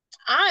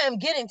 I am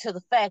getting to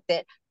the fact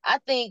that I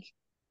think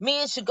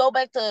men should go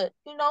back to,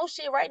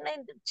 writing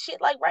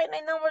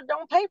their number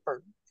on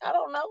paper. I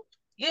don't know.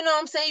 You know what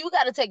I'm saying? You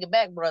got to take it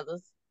back,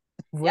 brothers.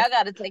 Y'all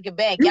got to take it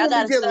back. Y'all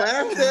got to get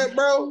laughed at,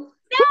 bro.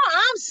 No,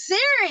 I'm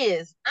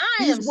serious.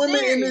 These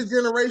women in this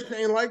generation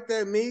ain't like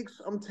that,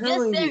 Meeks. I'm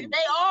telling you. They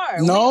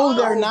are. No,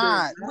 they're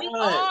not. We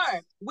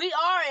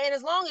are. And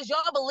as long as y'all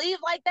believe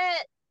like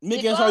that,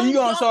 Meekas, so you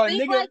gonna a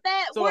nigga like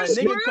that, so a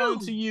nigga come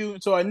to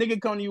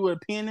you with a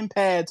pen and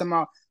pad talking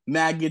about, may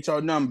I get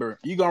your number?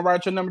 You gonna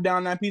write your number down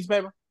on that piece of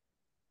paper?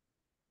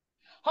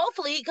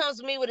 Hopefully he comes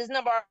to me with his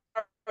number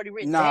already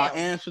written down.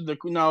 Answer the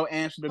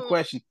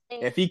question.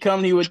 If he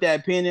comes to you with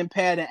that pen and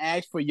pad and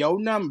asks for your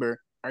number,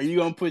 are you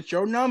gonna put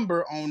your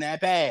number on that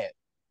pad?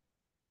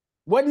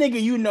 What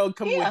nigga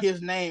come with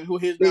his name,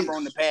 his number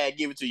on the pad,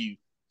 give it to you?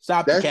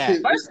 Stop the cat.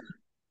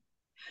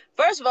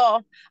 First of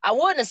all, I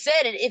wouldn't have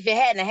said it if it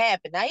hadn't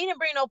happened. Now he didn't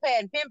bring no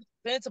pad and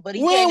pencil, but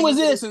he. When was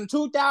this? In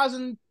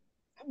 2000?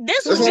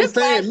 This was just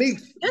last.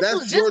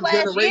 That's your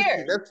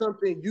generation. That's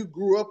something you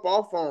grew up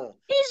off on.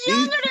 He's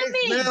younger than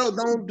me. Now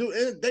don't do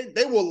it.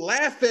 They will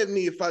laugh at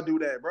me if I do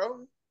that,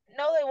 bro.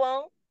 No, they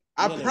won't.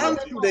 I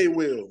promise you they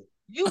will.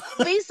 You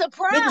be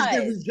surprised. Niggas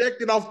get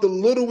rejected off the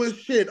littlest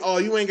shit. Oh,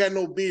 you ain't got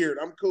no beard.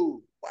 I'm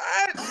cool.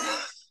 What?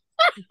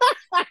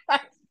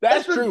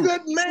 That's true. A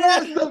good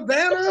man,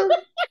 Savannah.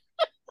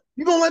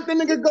 You gonna let that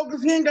nigga go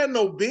because he ain't got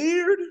no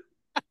beard?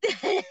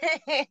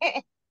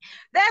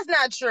 That's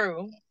not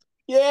true.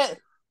 Yeah.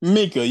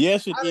 Mika,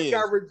 yes it is. I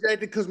got rejected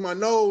because my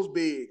nose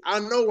big. I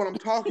know what I'm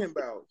talking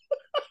about.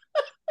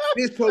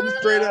 Bitch told me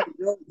straight up,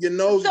 your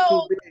nose is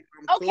too big.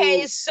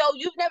 Okay, so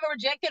you've never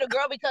rejected a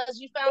girl because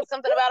you found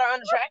something about her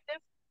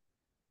unattractive?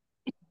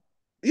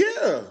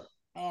 Yeah.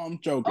 Oh, I'm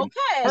joking.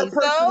 Okay, her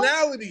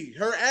personality,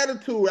 her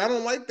attitude. I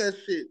don't like that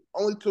shit.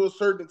 Only to a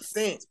certain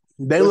extent.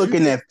 They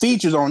looking at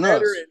features on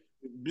us.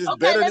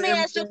 Okay, let me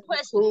ask you a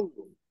question. Cool.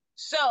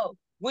 So,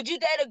 would you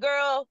date a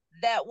girl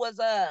that was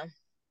that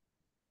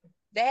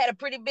had a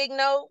pretty big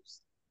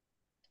nose?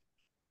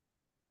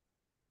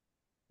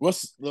 How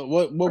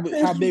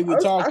big we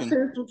talking? I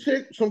seen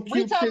some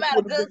cute chicks about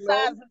a good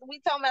size.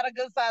 We talking about a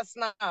good size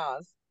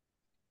schnoz.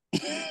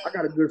 I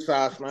got a good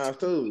size schnoz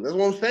too. That's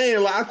what I'm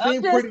saying. Like I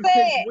seen pretty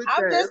chicks with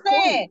I'm that. just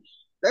saying.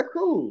 That's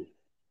cool.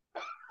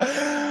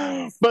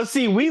 But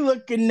see, we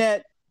looking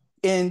at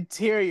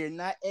interior,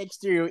 not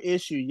exterior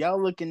issue.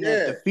 Y'all looking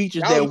at the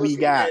features that we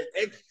got.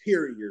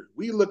 Exterior.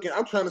 We looking.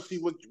 I'm trying to see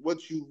what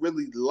you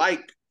really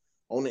like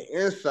on the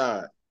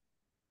inside.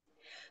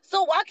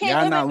 So why can't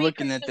y'all women not be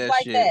looking at that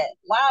like shit? That?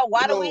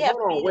 Why do we have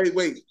to be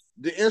wait.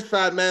 The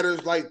inside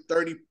matters like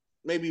 30,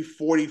 maybe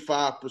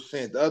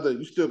 45%. The other,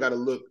 you still got to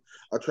look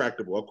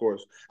attractive, of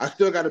course. I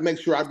still got to make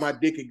sure my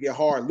dick can get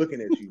hard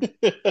looking at you.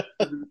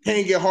 You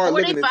can't get hard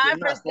looking at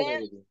you.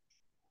 45%?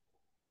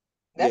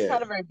 That's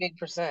not a very big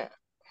percent.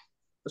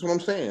 That's what I'm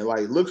saying.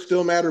 Like, looks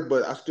still matter,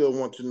 but I still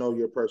want to know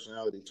your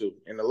personality too.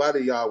 And a lot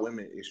of y'all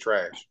women is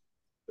trash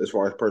as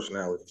far as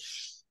personality.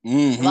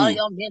 Mm-hmm. A lot of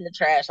y'all men are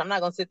trash. I'm not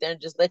gonna sit there and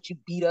just let you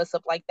beat us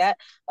up like that.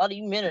 A lot of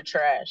you men are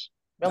trash.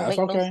 Don't make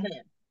no sense.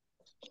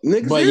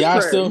 Niggas but y'all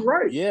trash. still,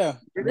 right? Yeah.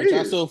 But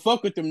y'all still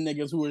fuck with them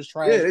niggas who is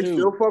trash too. Yeah, they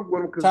still fuck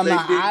with them because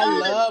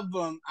I love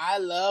them. I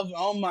love.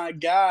 Oh my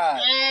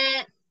god.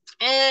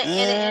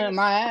 And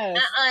my ass.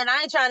 And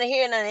I ain't trying to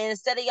hear nothing. And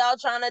instead of y'all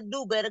trying to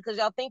do better because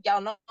y'all think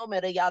y'all know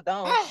better, y'all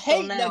don't. I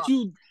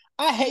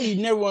hate you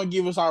never want to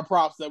give us our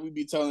props that we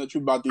be telling the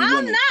truth about these women.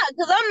 I'm not,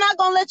 because I'm not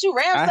gonna let you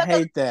ramp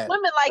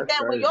women like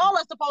that when y'all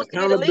are supposed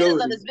to be the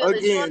leaders of this village.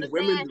 Again, you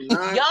understand? Women do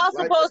not y'all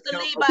supposed to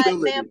lead by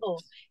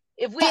example.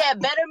 If we had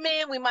better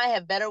men, we might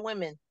have better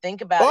women.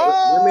 Think about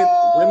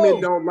it.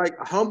 Women don't like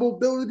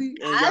humblability,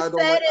 and y'all don't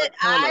like accountability.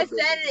 I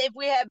said it. If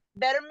we had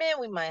better men,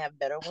 we might have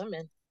better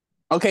women.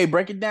 Okay,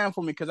 break it down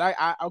for me, because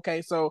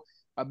okay, so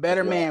a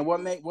better man. What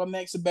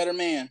makes a better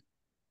man?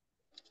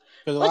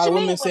 Because a lot of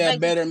women say a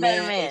better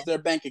man is their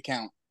bank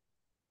account.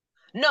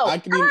 No, I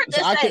want me to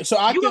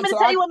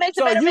tell you what makes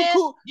a better man?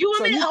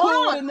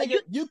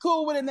 You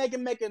cool with a nigga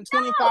making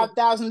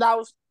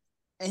 $25,000,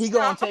 and he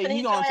gonna take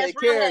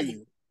care of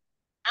you.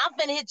 I'm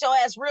finna hit your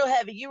ass real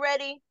heavy. You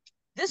ready?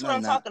 This is what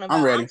I'm talking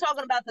about. I'm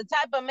talking about the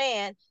type of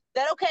man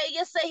that, okay,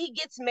 you say he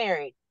gets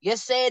married. You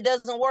say it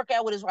doesn't work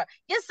out with his wife.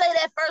 You say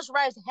that first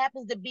wife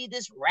happens to be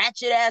this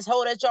ratchet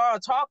asshole that y'all are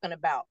talking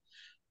about.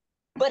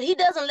 But he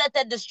doesn't let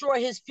that destroy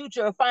his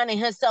future of finding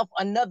himself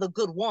another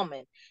good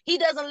woman. He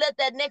doesn't let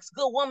that next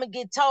good woman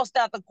get tossed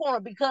out the corner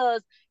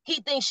because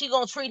he thinks she's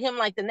going to treat him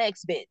like the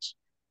next bitch.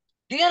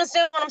 Do you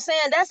understand what I'm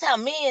saying? That's how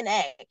men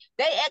act.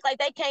 They act like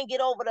they can't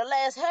get over the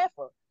last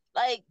heifer.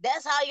 Like,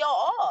 that's how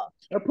y'all are.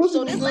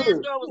 So this last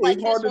girl was like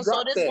this one,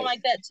 so this one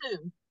like that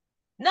too.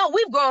 No,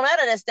 we've grown out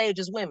of that stage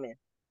as women.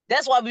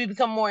 That's why we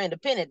become more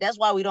independent. That's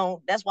why we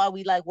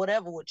like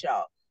whatever with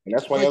y'all. And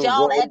that's why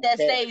y'all at that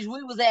stage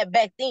we was at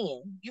back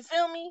then. You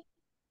feel me?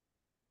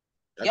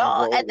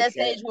 Y'all at that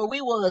stage where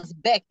we was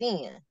back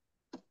then.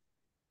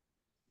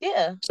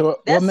 Yeah.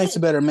 So what makes a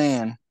better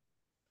man,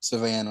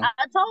 Savannah?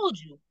 I told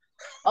you.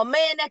 A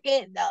man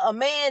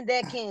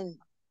that can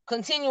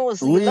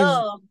continuously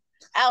love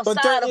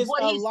outside of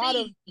what he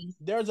sees.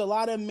 There's a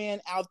lot of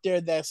men out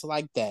there that's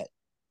like that.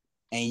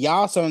 And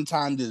y'all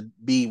sometimes just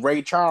be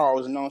Ray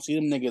Charles and don't see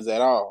them niggas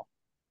at all.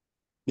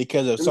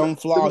 Because of some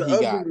flaw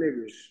he got.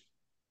 Niggas.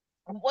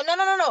 Well,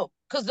 no.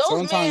 Because those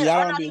sometimes men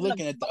y'all don't be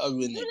looking at the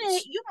ugly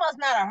niggas. You must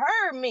not have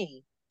heard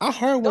me. I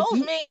heard what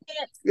those men.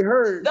 You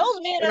heard. Those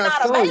men are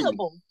not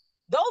available.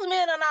 Those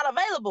men are not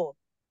available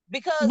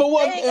because they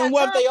ain't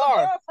got time for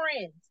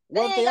girlfriends.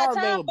 They ain't got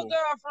time for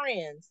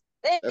girlfriends.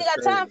 They ain't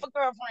got time for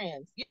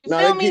girlfriends. You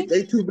feel me?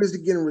 They too busy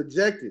getting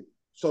rejected.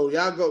 So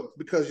y'all go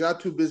because y'all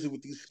too busy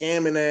with these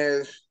scamming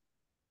ass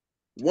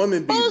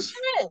woman beaters.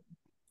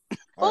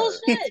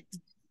 Bullshit.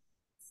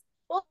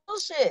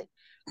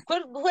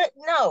 Quit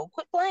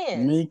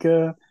playing.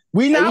 Mika.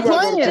 We not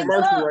playing.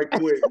 Right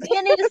quick.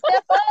 You need to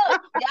step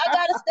up. Y'all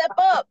gotta step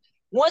up.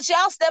 Once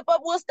y'all step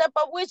up, we'll step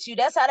up with you.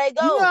 That's how they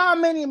go. You know how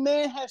many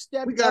men have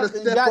stepped up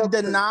and got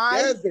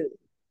denied?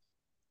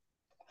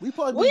 We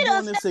supposed to be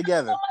doing this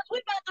together. We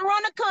about to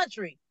run the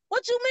country.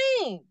 What you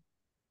mean?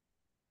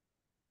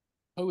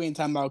 We ain't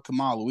talking about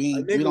Kamala.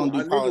 We don't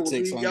do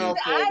politics on here.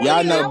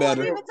 Y'all know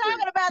better. Even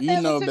talking about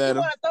you know better. You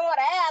want to throw it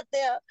out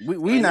there.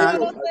 We not.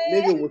 A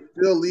nigga will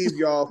still leave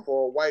y'all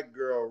for a white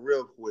girl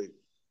real quick.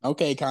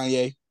 Okay,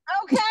 Kanye.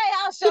 Okay,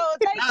 I'll show.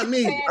 Not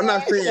me. I'm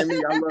not saying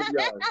me. I love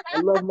y'all.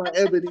 I love my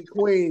ebony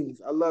queens.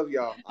 I love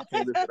y'all. I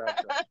can't live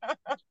without y'all.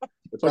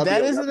 But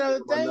that is another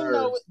thing,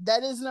 though.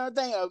 That is another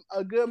thing.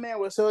 A good man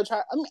will still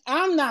try. I mean,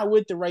 I'm not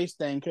with the race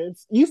thing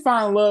because you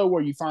find love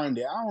where you find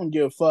it. I don't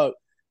give a fuck.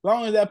 As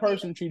long as that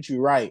person treats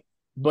you right.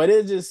 But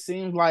it just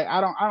seems like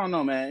I don't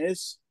know, man.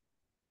 It's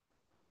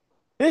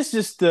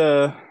just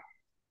the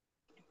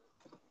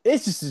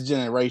it's just a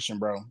generation,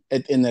 bro.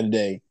 At the end of the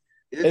day,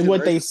 and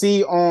what they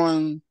see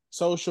on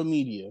social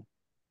media,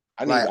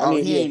 I like,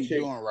 need he me a ain't chick.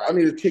 doing right. I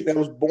need a chick that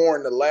was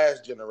born the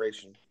last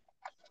generation.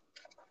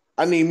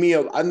 I need me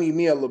a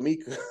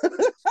Lamika.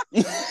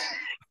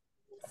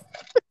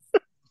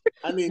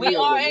 We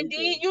are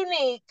indeed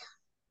unique.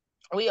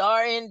 We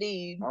are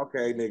indeed.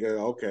 Okay, nigga.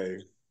 Okay.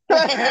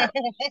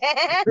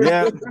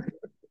 Yeah.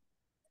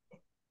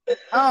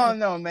 I don't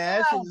know,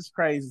 man. That shit is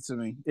crazy to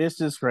me. It's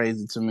just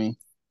crazy to me.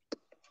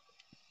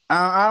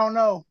 I don't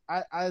know.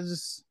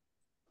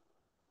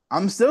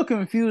 I'm still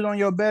confused on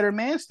your better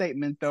man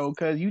statement though,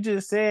 because you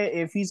just said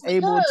if he's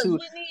able to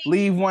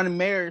leave one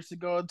marriage to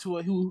go to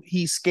who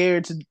he's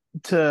scared to you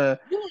get are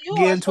into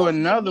supposed to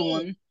another be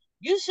one.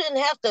 You shouldn't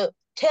have to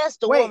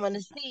test a woman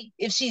to see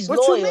if she's what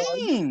loyal.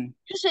 You mean?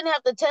 You shouldn't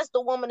have to test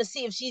a woman to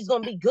see if she's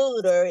gonna be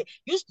good, or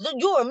you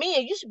or me,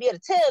 and you should be able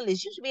to tell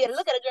this. You should be able to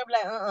look at a girl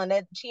and be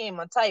like, that she ain't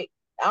my type.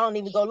 I don't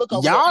even go look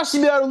over Y'all there.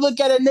 should be able to look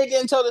at a nigga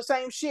and tell the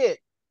same shit.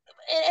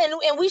 And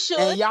we should.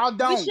 And y'all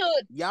don't. We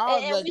should. Y'all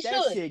and let we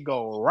that should. shit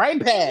go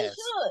right past.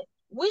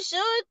 We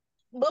should.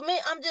 But man,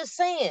 I'm just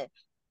saying.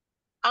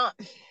 I'm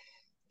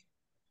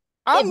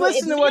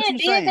listening to what you're saying.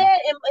 If men did that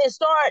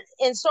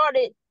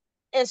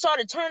and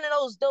started turning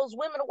those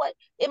women away,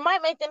 it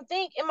might make them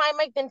think. It might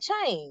make them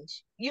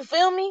change. You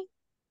feel me?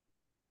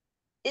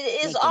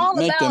 It's all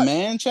make about the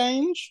man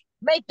change.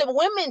 Make the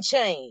women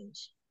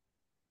change.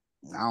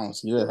 I don't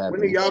see that happening.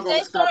 When are y'all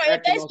gonna stop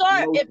acting off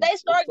emotion?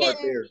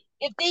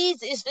 If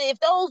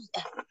those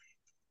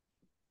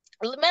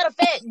matter of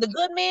fact, the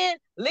good men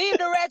leave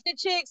the ratchet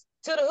chicks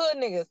to the hood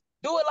niggas.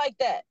 Do it like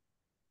that.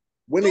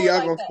 When are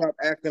y'all gonna stop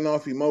acting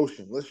off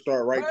emotion? Let's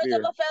start right there. Birds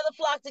of a feather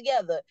flock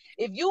together.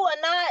 If you are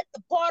not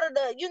part of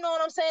the, you know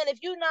what I'm saying? If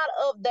you're not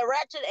of the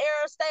ratchet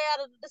era, stay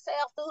off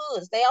the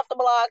hood, stay off the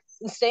block,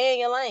 and stay in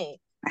your lane.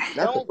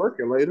 Not the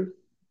percolator.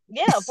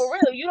 Yeah, for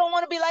real. You don't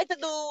want to be like the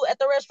dude at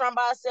the restaurant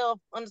by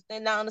himself,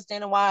 not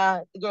understanding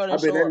why the girl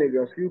didn't show up. I've been that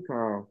nigga a few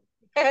times.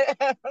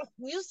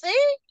 You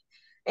see?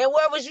 And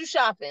where was you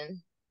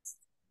shopping?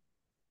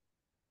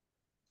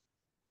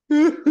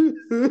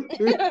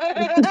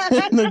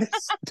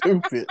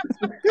 Stupid.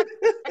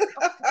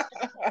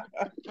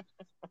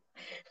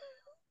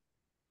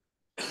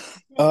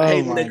 I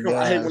hate when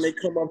they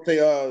come up say,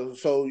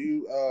 so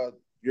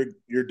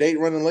your date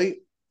running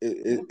late.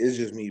 It's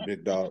just me,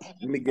 big dog.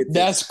 Let me get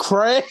that's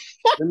crazy.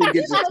 Let me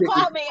get the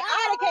called me.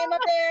 I'd have came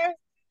up there.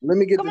 Let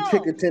me get the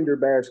chicken tender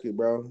basket,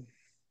 bro.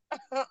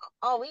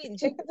 Oh, we eating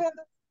chicken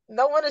tender?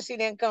 No wonder she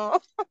didn't come.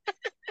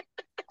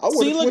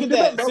 See, look at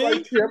that. Look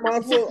at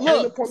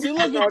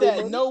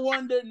that. No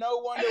wonder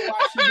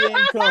why she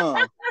didn't come.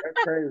 That's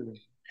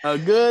crazy. A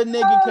good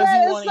nigga because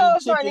he want to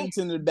eat chicken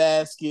tender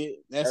basket.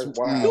 That's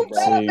wild. You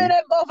better been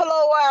at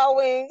Buffalo Wild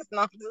Wings.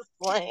 No, I'm just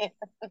playing.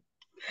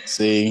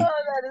 See,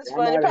 that is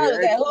funny. Probably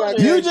that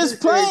Hooters. You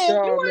just playing.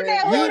 You weren't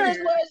that Hooters,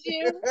 was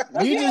you?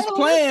 You just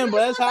playing,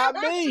 but that's how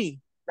it be.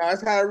 No,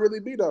 that's how it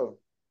really be, though.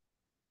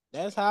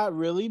 That's how it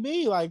really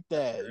be like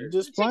that. You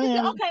just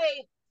playing.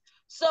 Okay.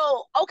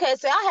 So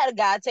I had a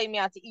guy take me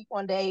out to eat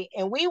one day,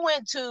 and we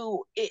went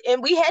to,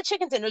 and we had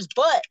chicken tenders,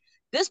 but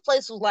this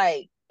place was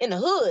like in the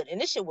hood, and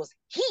this shit was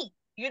heat.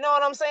 You know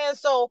what I'm saying?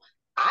 So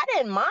I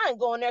didn't mind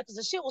going there because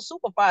the shit was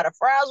super fire. The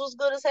fries was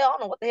good as hell. I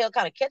don't know what the hell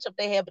kind of ketchup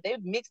they had, but they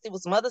mixed it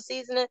with some other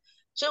seasoning.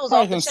 Shit was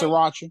off the chain.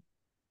 Sriracha.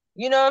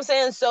 You know what I'm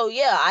saying? So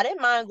yeah, I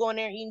didn't mind going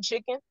there and eating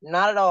chicken.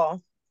 Not at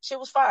all. Shit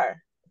was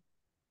fire.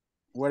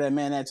 Where that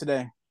man at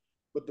today?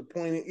 But the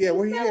point is,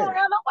 where he at?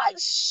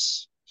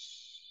 Shh.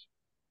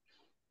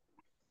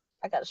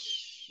 I got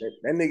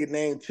that nigga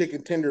named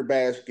Chicken Tender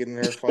Basket in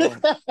their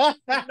phone. No,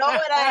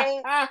 it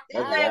ain't. Right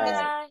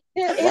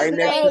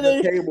next to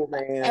the table,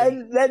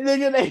 man. That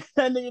nigga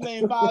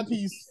named Five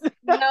Piece.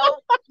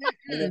 No.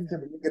 The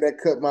nigga that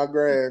cut my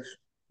grass.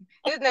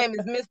 His name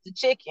is Mr.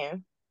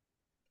 Chicken.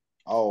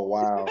 Oh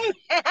wow.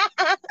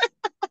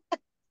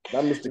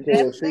 Not Mr.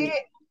 KFC.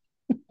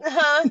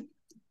 Huh?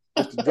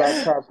 Mr.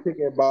 Drop Top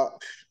Chicken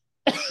Box.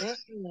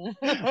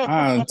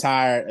 I'm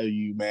tired of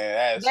you,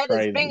 man. That's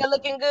crazy. His finger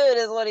looking good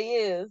is what he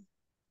is.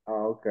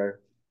 Oh, okay.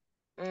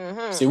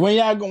 Mm-hmm. See, when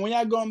y'all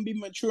gonna be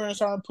mature and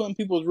start putting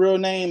people's real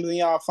names in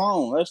y'all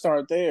phone? Let's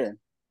start there.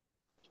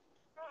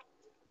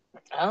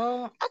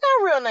 I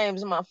got real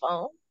names in my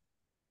phone.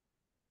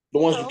 The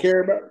ones you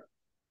care about?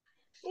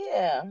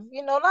 Yeah,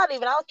 not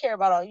even I don't care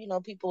about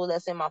all people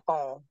that's in my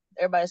phone.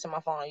 Everybody that's in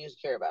my phone, I usually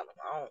care about them.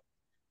 I don't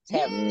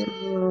have.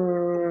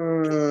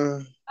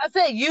 I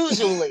said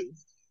usually.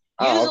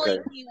 Okay.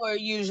 Keyword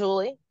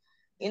usually.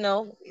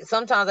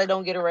 Sometimes I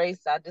don't get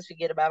erased. I just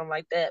forget about them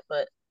like that.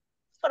 But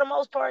for the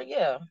most part,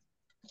 yeah,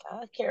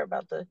 I care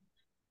about But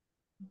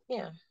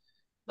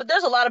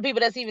there's a lot of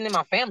people that's even in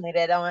my family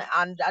that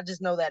I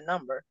just know that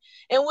number,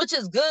 and which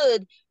is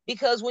good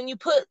because when you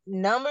put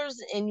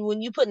numbers and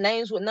when you put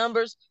names with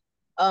numbers,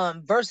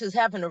 versus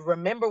having to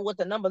remember what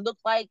the number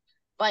looked like,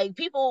 like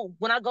people,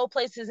 when I go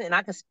places and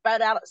I can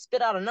spit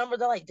out a number,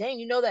 they're like, dang,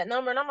 you know that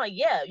number? And I'm like,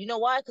 yeah, you know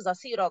why? Because I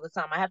see it all the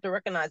time. I have to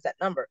recognize that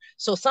number.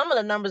 So some of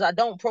the numbers I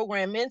don't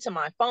program into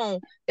my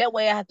phone. That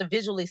way I have to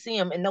visually see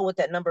them and know what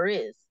that number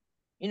is.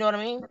 You know what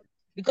I mean?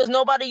 Because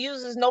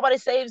nobody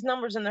saves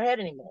numbers in their head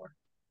anymore.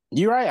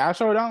 You're right. I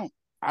sure don't.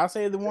 I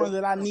say the ones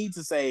that I need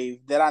to save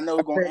that I know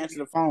is going to answer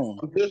the phone.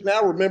 I'm just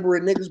now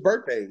remembering niggas'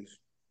 birthdays.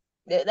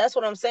 That's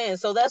what I'm saying.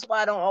 So that's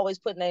why I don't always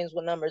put names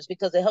with numbers,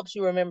 because it helps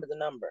you remember the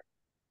number.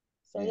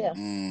 So yeah.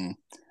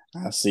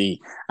 I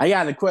see. I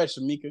got a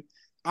question, Meeka.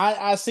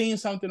 I seen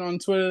something on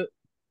Twitter.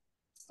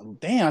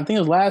 Damn, I think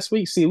it was last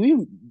week. See,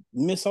 we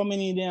missed so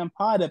many damn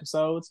pod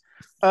episodes.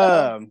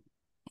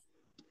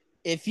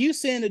 If you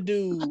send a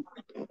dude,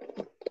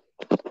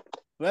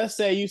 let's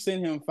say you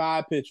send him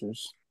 5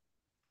 pictures,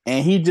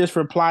 and he just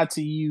replied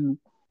to you,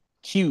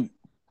 cute,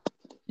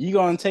 you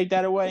gonna take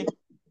that away?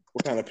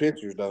 What kind of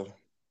pictures, though?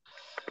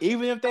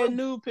 Even if they're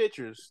nude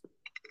pictures.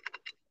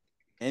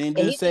 And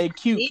then just say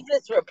cute. He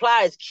just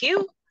replies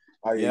cute.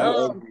 Oh,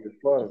 yeah,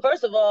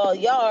 first of all,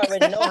 y'all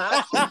already know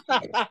how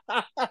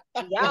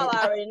y'all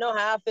already know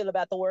how I feel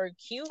about the word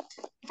cute.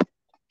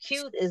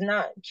 Cute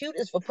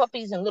is for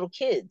puppies and little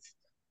kids.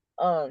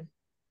 I'm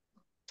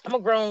a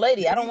grown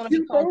lady. I don't want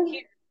to be called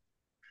cute.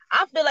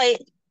 I feel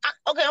like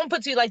I'm gonna put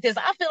it to you like this.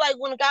 I feel like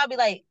when a guy be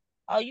like,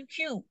 "Oh, you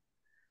cute,"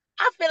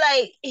 I feel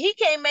like he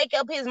can't make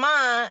up his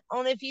mind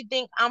on if he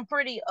think I'm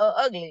pretty or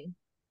ugly.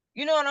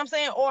 You know what I'm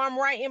saying? Or I'm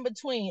right in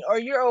between, or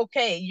you're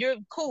okay, you're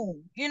cool.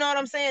 You know what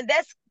I'm saying?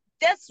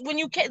 That's when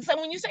you can. So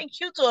when you say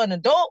cute to an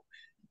adult,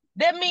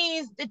 that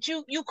means that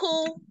you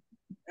cool.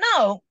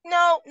 No.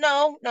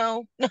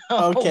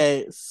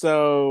 Okay,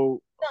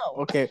 so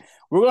no. Okay,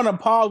 we're gonna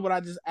pause what I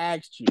just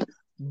asked you.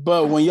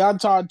 But when y'all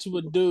talk to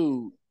a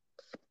dude,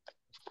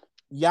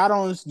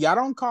 y'all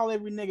don't call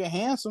every nigga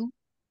handsome.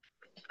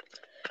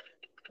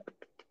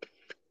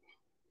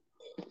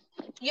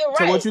 You're right.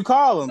 So what you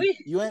call him?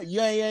 You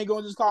ain't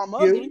gonna just call him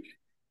ugly.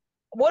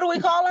 What do we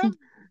call him?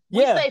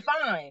 Yeah. We say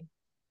fine.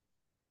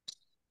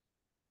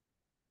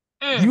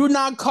 You're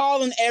not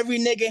calling every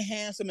nigga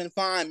handsome and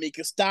fine,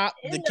 Meeka. Stop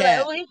the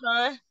cat. He's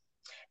fine.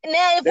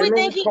 Now, if we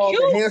think he's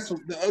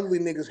cute, the ugly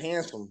niggas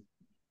handsome.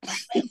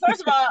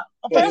 First of all,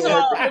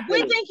 if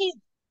we think he's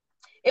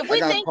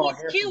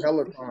cute,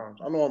 hella times.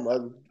 I know I'm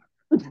ugly.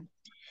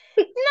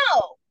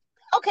 No,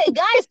 okay,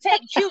 guys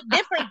take cute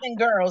different than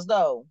girls,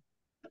 though.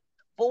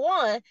 For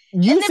one,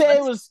 you said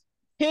it was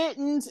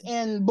kittens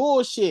and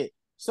bullshit.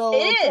 So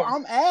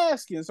I'm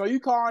asking. So you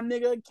call a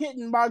nigga a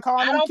kitten by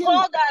calling him cute? I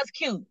don't call guys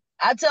cute.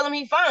 I tell him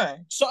he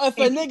fine. So if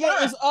a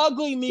nigga is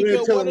ugly,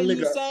 Meeka, what are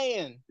you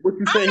saying? What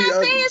you saying? I'm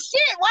not saying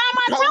shit. Why am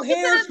I talking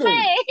to this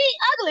man? He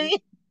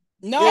ugly.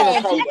 No,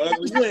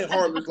 you ain't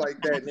heartless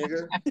like that,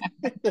 nigga.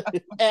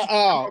 At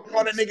all.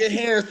 Call a nigga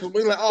handsome.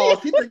 We like, oh,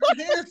 she think I'm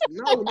handsome.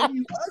 No, nigga,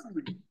 you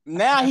ugly.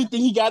 Now he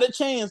think he got a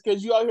chance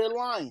because you out here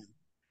lying.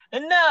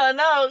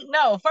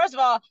 No. First of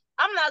all,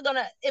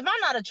 if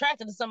I'm not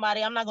attracted to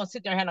somebody, I'm not gonna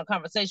sit there and have a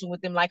conversation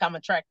with them like I'm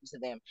attracted to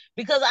them,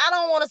 because I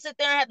don't want to sit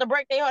there and have to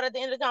break their heart at the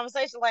end of the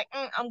conversation. Like,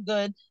 I'm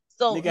good.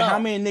 So, nigga, how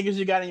many niggas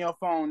you got in your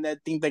phone that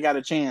think they got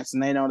a chance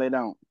and they know they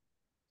don't?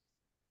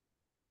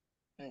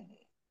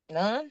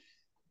 None.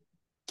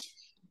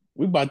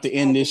 We about to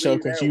end this show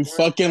because you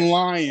fucking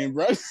lying,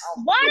 bro.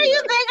 Why do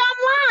you think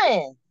I'm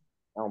lying?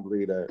 I don't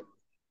believe that.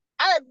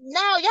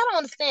 No, y'all don't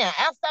understand.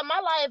 My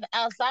life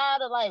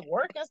outside of like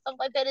work and stuff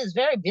like that is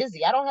very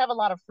busy. I don't have a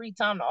lot of free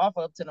time to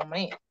offer up to no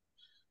man.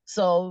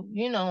 So,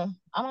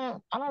 I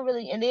don't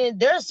really, and then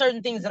there are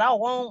certain things that I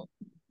want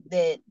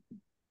that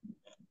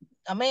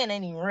a man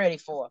ain't even ready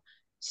for.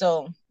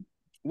 So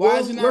why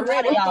is it not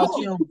ready? I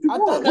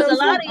thought there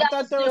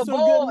were some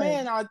good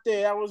men out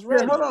there that was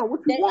ready. Hold on, what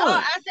you want?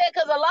 I said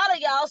because a lot of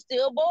y'all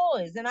still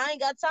boys, and I ain't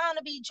got time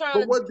to be trying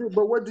But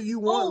what do you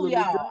want,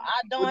 y'all?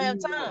 I don't have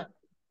time.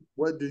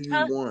 What do you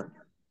want?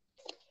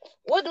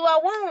 What do I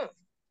want?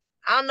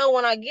 I'll know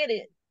when I get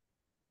it.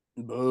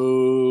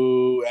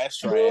 Boo, that's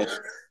trash.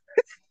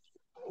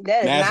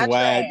 That's not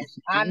whack. Trash.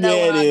 I know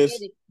when I get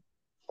it.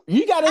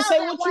 You gotta say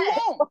what you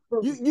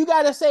want. You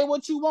gotta say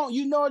what you want.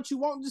 You know what you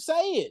want to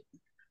say it.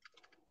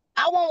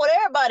 I want what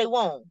everybody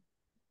wants.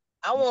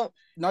 I want.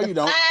 No, you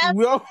don't. I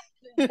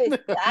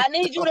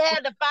need you to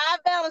have the 5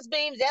 balance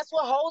beams. That's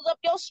what holds up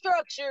your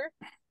structure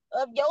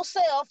of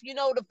yourself.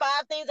 The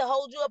 5 things that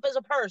hold you up as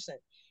a person.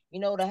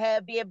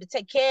 To be able to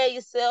take care of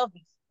yourself.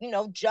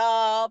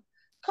 Job,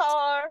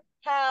 car,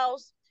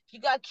 house. If you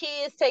got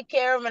kids, take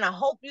care of them. And I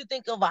hope you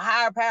think of a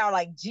higher power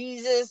like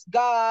Jesus,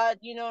 God.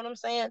 You know what I'm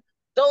saying?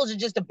 Those are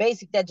just the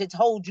basic that just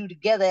hold you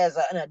together as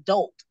an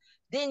adult.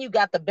 Then you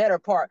got the better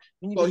part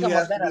when you become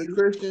a better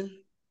Christian.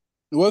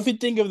 What if you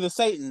think of the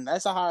Satan?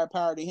 That's a higher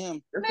power to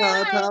him. Man, I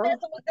ain't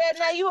messing with that.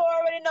 Now you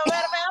already know.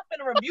 Matter of fact, I'm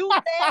finna rebuke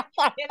that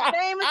in the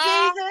name of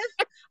Jesus.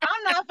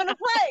 I'm not finna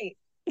play.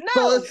 No.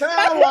 So it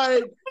sounds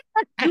like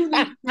you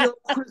need to be a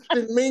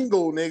Christian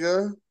mingle,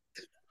 nigga.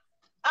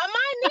 I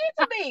might need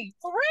to be,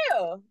 for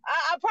real.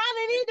 I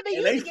probably need to be.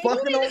 And they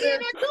fucking on there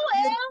too,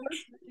 Al.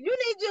 You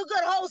need you a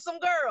good wholesome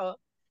girl.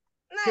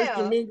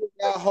 Christian Now Mingle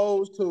got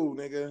hoes too,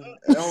 nigga.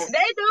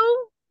 they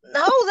do.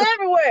 Hoes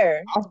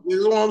everywhere. This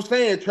is what I'm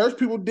saying. Church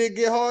people did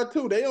get hard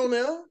too. They on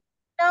there.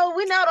 No,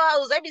 we know the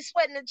hoes. They be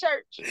sweating in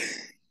church.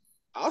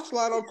 I'll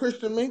slide on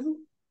Christian Mingle.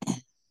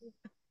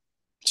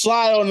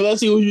 Slide on. Let's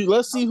see who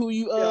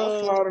you I'll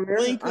slide on there.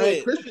 link I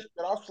ain't with. Christian,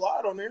 but I'll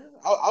slide on there.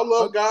 I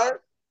love God.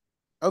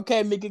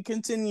 Okay, Meeka,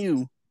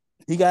 continue.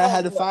 He gotta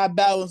have the 5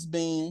 balance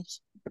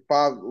beams.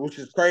 Which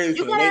is crazy.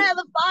 You gotta have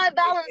the 5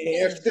 balance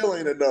beams. It still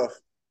ain't enough.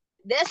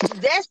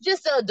 That's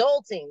just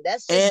adulting.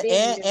 That's just And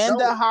being and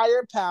the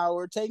higher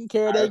power, taking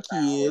care of their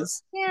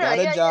kids. Got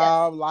a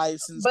job,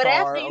 license, but car.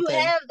 after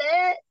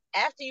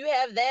you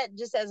have that,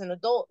 just as an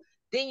adult,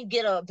 then you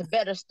get the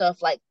better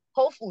stuff. Like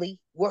hopefully,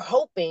 we're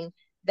hoping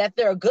that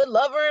they're a good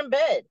lover in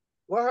bed.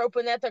 We're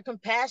hoping that they're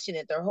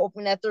compassionate. They're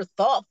hoping that they're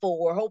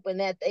thoughtful. We're hoping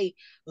that they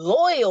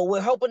loyal.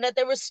 We're hoping that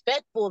they're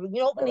respectful.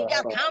 We're hoping they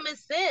got common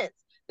sense.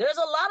 There's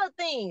a lot of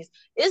things.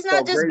 It's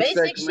not just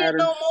basic shit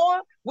no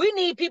more. We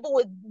need people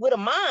with a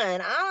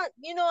mind. I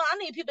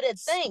need people that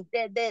think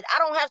that I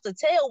don't have to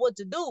tell what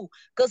to do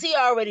because he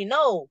already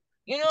know.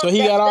 So he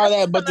got all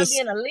that, but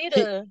being a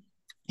leader.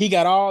 He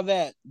got all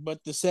that,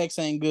 but the sex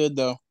ain't good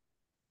though.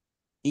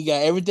 He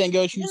got everything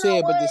else you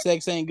said, but the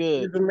sex ain't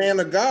good. He's a man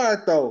of God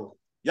though.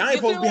 Y'all ain't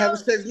supposed to be having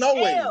sex no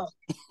way. L,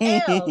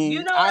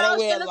 you know what I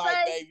was finna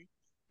say? Baby.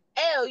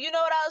 L, you know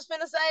what I was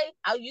finna say?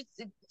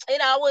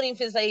 I wouldn't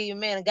even finna say he's a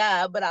man of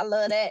God, but I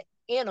love that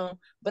in him.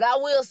 But I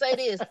will say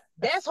this,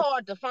 that's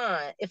hard to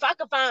find. If I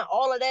could find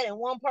all of that in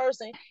one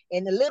person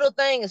and the little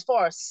thing as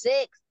far as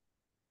sex,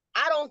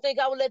 I don't think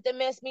I would let that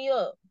mess me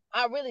up.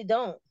 I really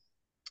don't.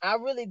 I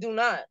really do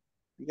not.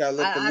 You gotta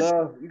let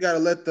love. You gotta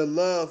let the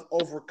love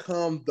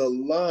overcome the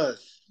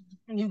lust.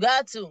 You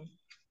got to.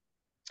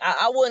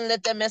 I wouldn't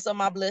let that mess up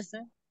my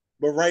blessing.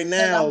 But right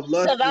now,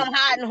 because I'm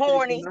hot and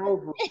horny.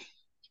 You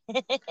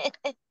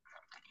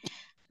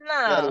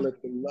gotta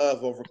let the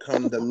love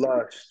overcome the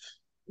lust.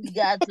 You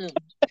got to.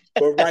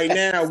 But right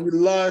now, we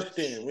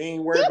lusting. We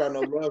ain't worried about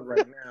no love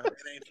right now. It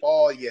ain't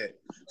fall yet.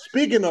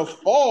 Speaking of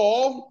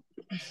fall,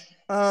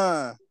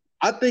 I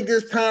think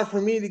it's time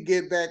for me to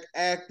get back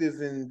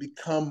active and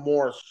become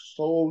more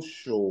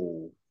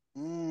social.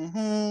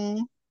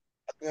 Mm-hmm.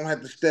 I'm gonna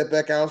have to step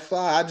back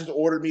outside. I just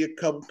ordered me a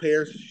couple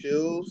pairs of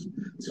shoes,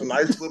 some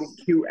nice little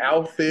cute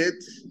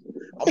outfits.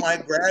 I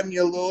might grab me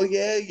a little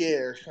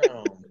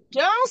something.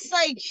 Don't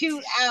say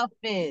cute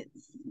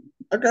outfits.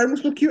 I grabbed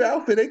me some cute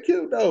outfit. They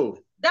cute though.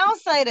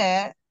 Don't say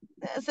that.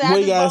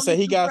 What you gotta say?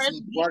 He got some.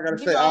 What I gotta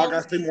say? I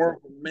gotta say more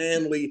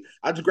manly.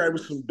 I just grabbed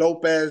me some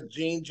dope ass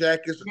jean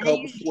jackets, a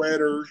couple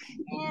sweaters.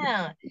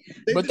 Yeah,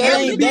 but that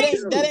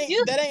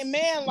ain't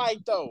man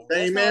like though.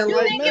 They ain't man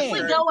like. If we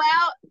go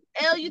out,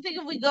 L, you think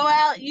if we go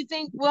out, you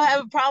think we'll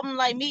have a problem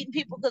like meeting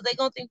people because they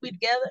gonna think we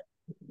together?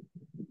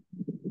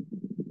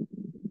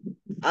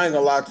 I ain't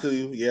gonna lie to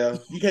you. Yeah,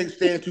 you can't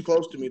stand too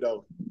close to me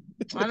though.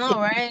 I know,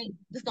 right?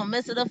 Just gonna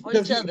mess it up for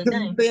each other.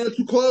 You stand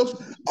too close.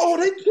 Oh,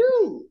 they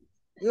cute.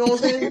 You know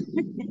what I'm saying?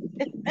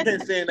 You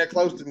can't stand that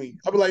close to me.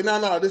 I'll be like, no,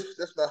 that's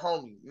the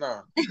homie.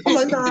 Nah. I'm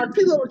like, nah,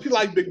 she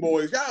like big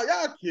boys.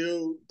 Y'all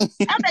cute.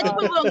 I bet you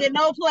people don't get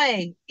no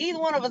play. Either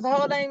one of us the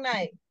whole dang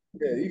night.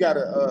 Yeah, you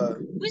gotta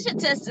we should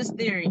test this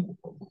theory.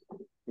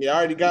 Yeah, I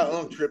already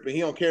got tripping.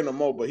 He don't care no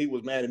more, but he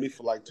was mad at me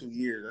for like 2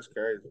 years. That's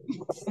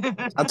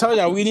crazy. I told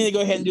y'all we need to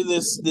go ahead and do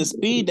this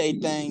speed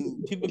date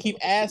thing. People keep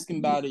asking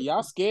about it.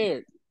 Y'all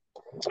scared.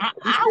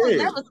 I was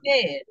never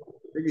scared.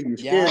 Nigga, you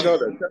scared go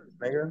to church,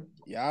 nigga.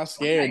 Y'all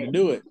scared to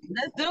do it.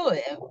 Let's do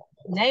it.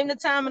 Name the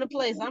time and the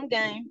place. I'm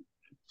game.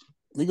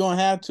 We're gonna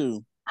have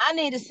to. I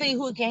need to see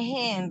who can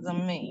handle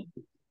me.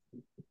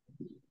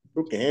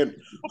 Who can handle?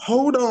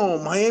 Hold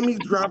on. Miami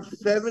dropped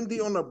 70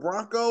 on the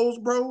Broncos,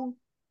 bro?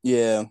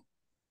 Yeah.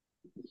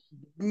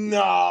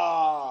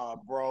 Nah,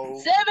 bro.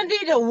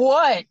 70 to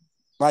what?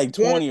 Like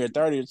 20 or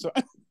 30 or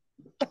something.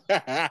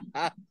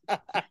 The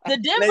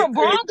Denver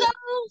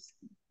Broncos?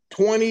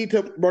 20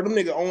 to bro, them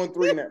niggas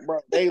 0-3 now, bro.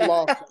 They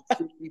lost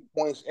 60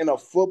 points in a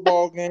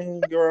football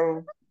game,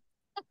 girl.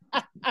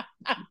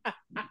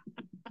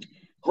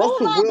 Who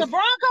lost? The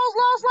Broncos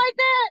lost like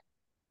that?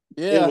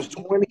 Yeah. It was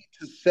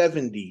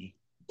 20-70.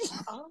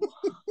 Oh.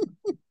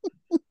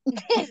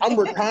 I'm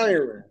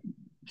retiring.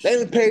 They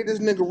didn't pay this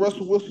nigga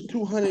Russell Wilson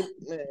 $200.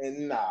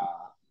 Man, nah.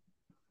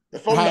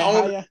 If I'm the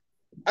owner,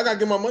 I gotta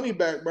get my money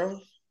back, bro.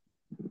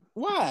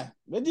 Why?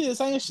 They did the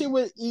same shit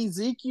with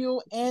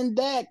Ezekiel and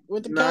Dak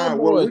with the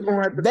Cowboys.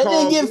 Well, they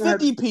didn't get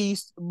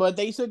 50-piece, but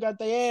they still got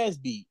their ass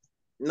beat.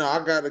 No,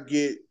 I gotta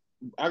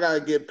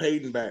get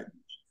Peyton back.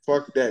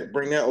 Fuck that.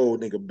 Bring that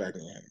old nigga back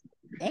in.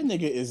 That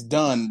nigga is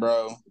done,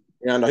 bro.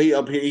 Yeah, I know he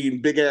up here eating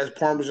big ass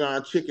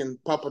Parmesan chicken,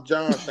 Papa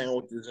John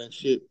sandwiches and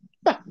shit.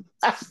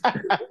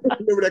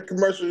 Remember that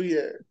commercial he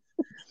had?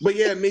 But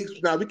yeah, Meeks.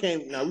 We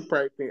can't. We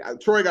probably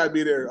can't. Troy gotta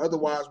be there.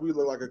 Otherwise, we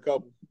look like a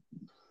couple.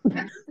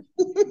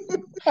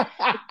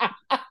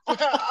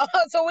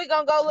 So we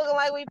gonna go looking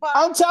like we pop.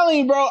 I'm telling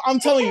you, bro.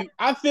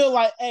 I feel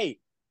like, hey,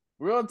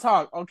 real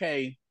talk.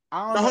 Okay,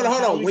 I don't know.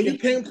 Hold on. When you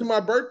came to my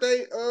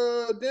birthday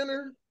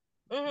dinner,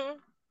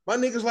 My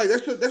niggas like,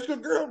 that's your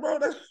girl, bro.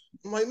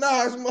 I'm like,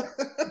 nah, that's my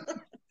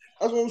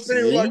that's what I'm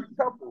saying. See? We're like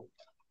a couple.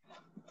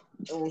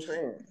 That's what I'm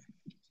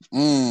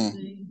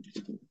saying.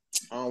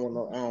 I don't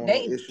want no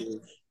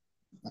issues.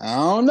 I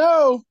don't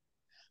know.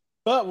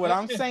 But what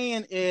I'm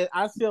saying is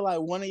I feel like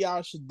one of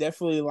y'all should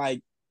definitely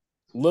like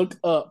look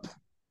up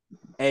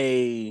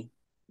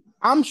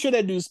I'm sure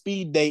they do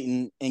speed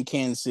dating in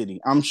Kansas City.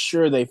 I'm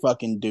sure they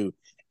fucking do.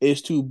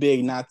 It's too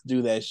big not to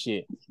do that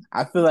shit.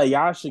 I feel like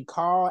y'all should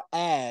call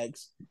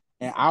Ags,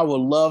 and I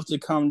would love to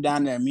come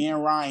down there, me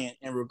and Ryan,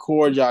 and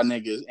record y'all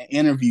niggas and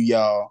interview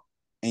y'all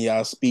and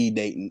y'all speed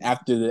dating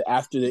after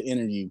the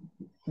interview.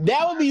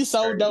 That would be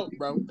so dope,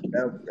 bro.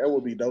 That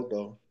would be dope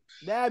though.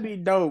 That'd be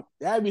dope.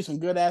 That'd be some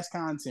good ass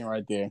content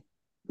right there,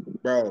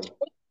 bro.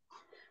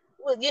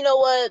 Well, you know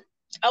what?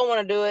 I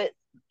want to do it.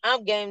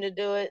 I'm game to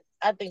do it.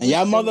 I think. And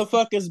y'all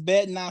motherfuckers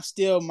bet not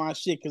steal my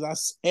shit because I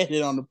said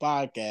it on the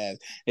podcast.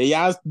 And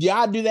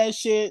y'all do that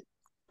shit.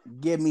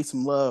 Give me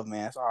some love,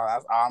 man. That's all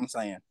I'm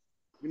saying.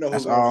 You know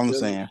that's all I'm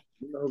saying.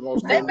 You know who's gonna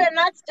steal they better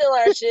not steal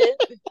our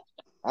shit.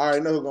 I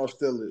already know who's gonna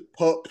steal it.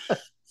 Pups.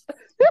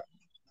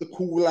 The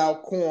cool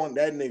out corn,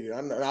 that nigga.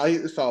 I know.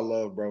 It's all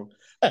love, bro.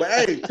 But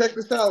hey, check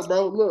this out,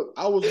 bro. Look,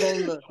 I was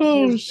on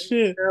the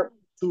shit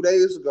 2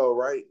 days ago,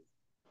 right?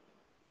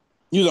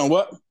 You was on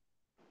what?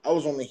 I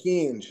was on the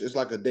Hinge. It's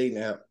like a dating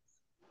app.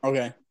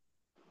 Okay.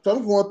 So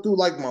I'm going through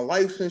like my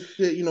life and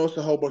shit. You know, it's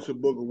a whole bunch of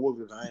booger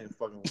woogers. I ain't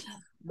fucking with.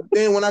 But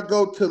then when I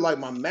go to like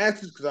my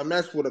matches, because I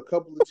matched with a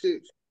couple of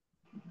chicks,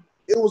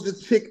 it was a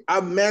chick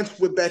I matched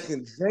with back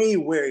in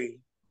January.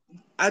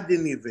 I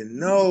didn't even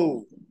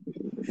know.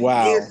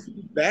 Wow. It's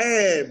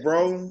bad,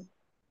 bro.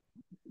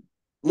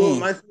 Little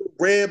nice little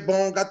red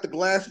bone, got the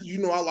glasses. You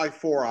know I like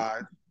 4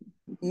 eyes.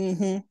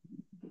 Mm-hmm.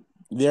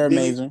 They're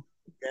amazing.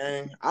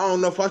 Gang. I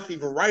don't know if I should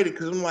even write it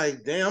because I'm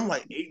like, damn, I'm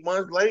like 8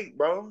 months late,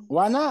 bro.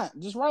 Why not?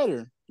 Just write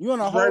her. You on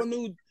a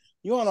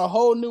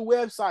whole new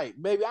website,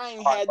 baby. I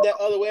ain't had that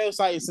other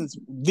website since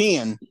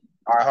then.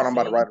 All right, hold on. I'm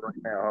about to write it right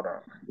now. Hold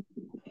on.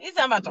 He's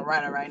not about to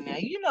write it right now.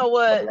 You know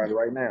what? Write it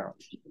right now.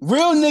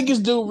 Real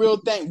niggas do real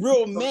things.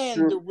 Real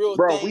men do real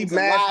things. We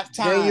matched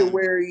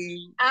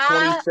January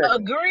 22nd. I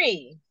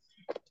agree.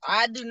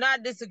 I do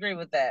not disagree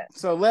with that.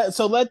 So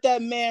let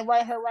that man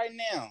write her right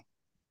now.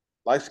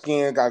 Light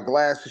skin, got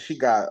glasses. She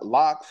got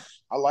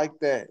locks. I like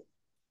that.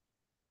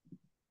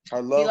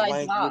 Her love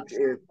language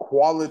is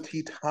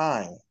quality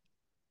time.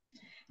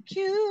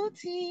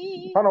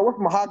 Cutie. Hold on, what's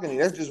mahogany?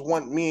 That's just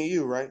me and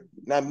you, right?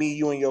 Not me,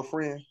 you, and your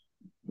friend.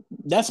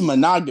 That's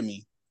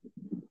monogamy.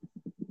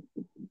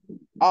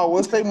 Oh,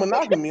 we'll say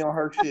monogamy on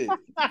her shit.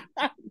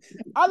 I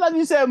thought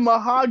you said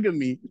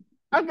mahogany.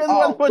 I guess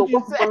what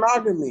you said.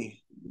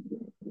 Monogamy.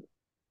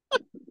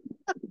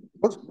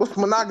 What's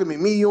monogamy?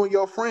 Me, you, and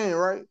your friend,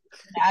 right?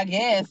 I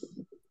guess.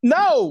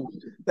 No,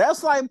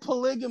 that's like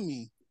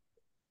polygamy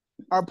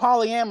or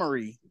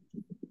polyamory.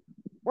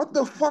 What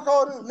the fuck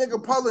all this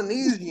nigga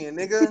Polynesian,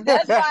 nigga?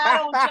 That's why I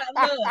don't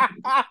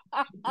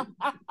look.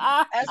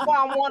 That's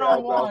why I'm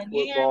one-on-one.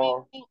 You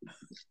hear me?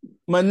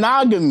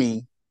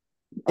 Monogamy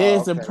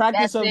is the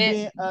practice of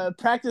being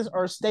practice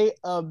or state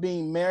of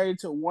being married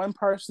to one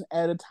person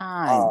at a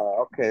time.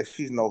 Oh, okay.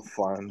 She's no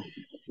fun.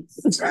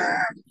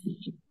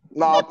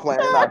 No, I'm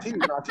playing.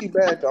 She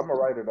bad though. I'm gonna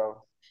write her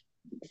though.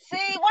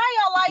 See, why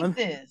y'all like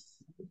this?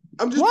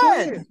 I'm just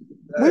playing.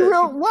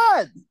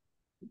 What?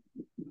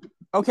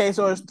 Okay,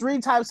 so there's 3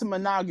 types of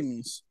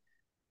monogamies: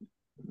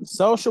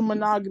 social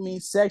monogamy,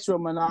 sexual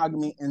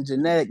monogamy, and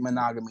genetic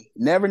monogamy.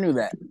 Never knew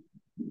that.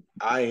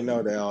 I ain't know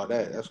all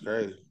that. That's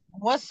crazy.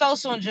 What's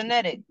social and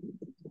genetic?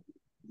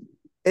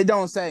 It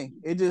don't say.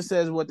 It just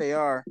says what they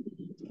are.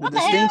 The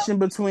distinction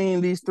between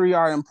these 3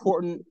 are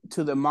important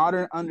to the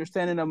modern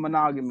understanding of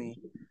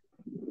monogamy.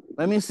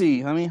 Let me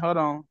see. Hold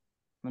on.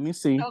 Let me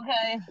see.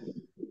 Okay.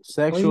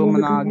 Sexual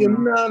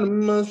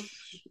monogamy.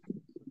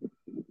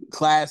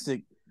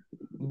 Classic.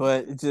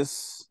 But it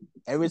just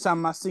every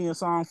time I sing a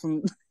song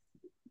from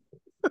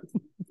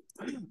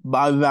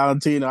Bobby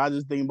Valentino, I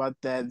just think about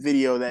that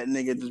video that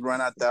nigga just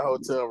run out that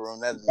hotel room.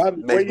 That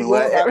Bobby, makes me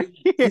laugh.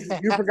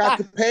 You forgot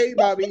to pay,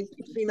 Bobby.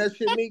 You seen that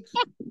shit, Meeks?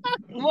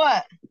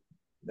 What?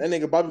 That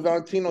nigga Bobby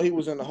Valentino, he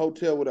was in the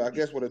hotel with a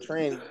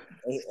tranny.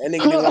 And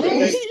nigga didn't want to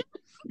pay.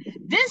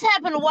 This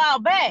happened a while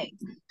back.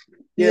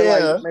 Yeah,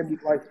 like maybe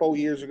like 4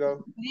 years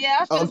ago.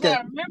 Yeah, I was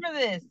gonna remember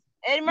this.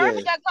 Eddie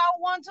Murphy got caught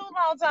one too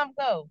long time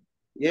ago.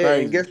 Yeah,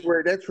 crazy. And guess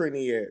where that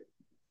tranny at?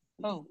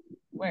 Who?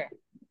 Where?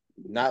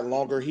 Not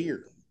longer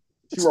here.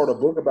 She wrote a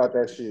book about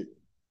that shit.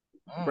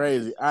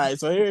 Crazy. All right,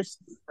 so here's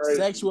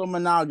sexual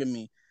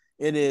monogamy.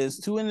 It is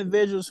 2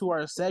 individuals who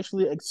are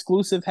sexually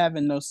exclusive,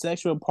 having no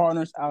sexual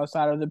partners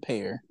outside of the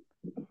pair.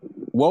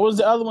 What was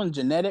the other one?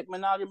 Genetic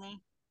monogamy?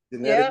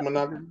 Genetic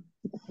monogamy?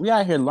 We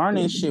out here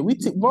learning shit. We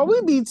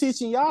be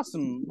teaching y'all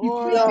some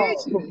for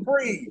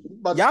free.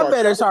 Y'all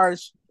better start.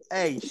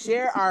 Hey,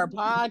 share our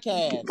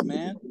podcast,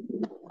 man.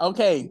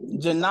 Okay,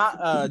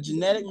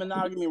 genetic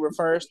monogamy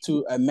refers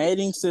to a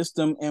mating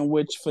system in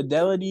which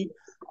fidelity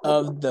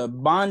of the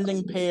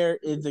bonding pair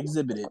is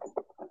exhibited.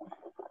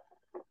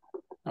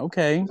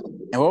 Okay.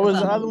 And what was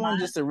the other one?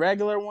 Just a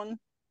regular one?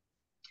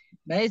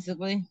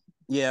 Basically.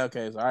 Yeah,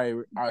 okay. So, all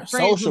right. Friends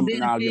Social with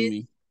monogamy.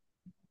 benefits.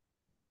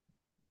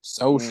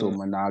 Social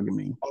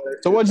monogamy. Oh,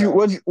 So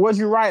what'd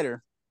you write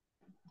her?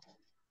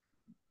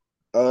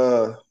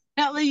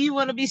 Apparently you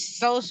want to be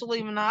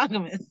socially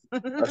monogamous.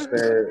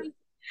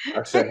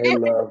 I said, hey,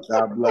 love,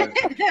 God bless.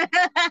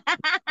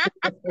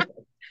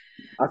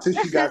 I think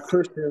she got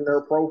Christian in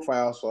her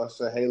profile, so I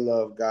said, hey,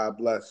 love, God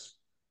bless.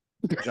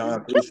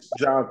 John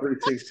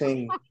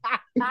 3:16.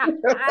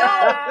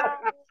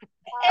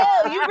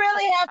 You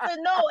really have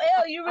to know.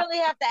 You really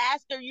have to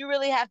ask her. You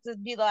really have to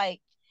be like,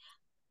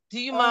 do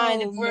you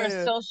mind if we're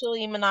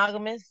socially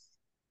monogamous?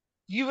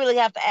 You really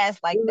have to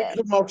ask like that.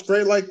 Come out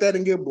straight like that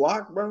and get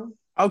blocked, bro.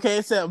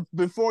 Okay, so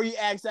before you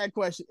ask that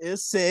question, it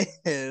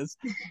says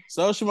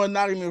social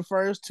monogamy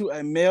refers to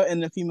a male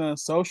and a female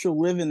social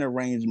living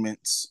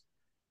arrangements.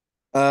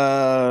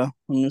 Let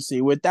me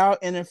see,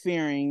 without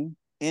interfering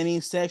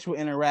any sexual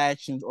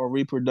interactions or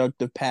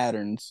reproductive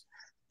patterns.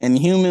 And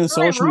human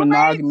social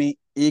monogamy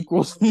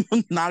equals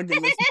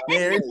monogamous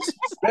marriage.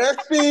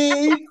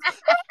 Bestie!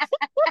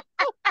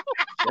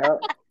 Yep.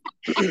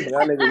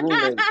 Y'all nigga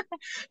roommate.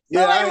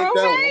 Yeah, I ain't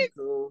that one.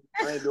 So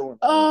I ain't doing that.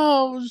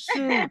 Oh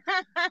shoot.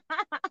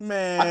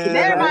 Man.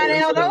 Never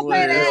mind, don't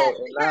say that.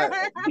 And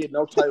I get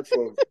no type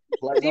of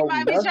like she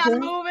might be trying to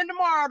move in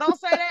tomorrow. Don't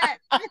say that.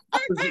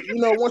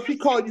 Once she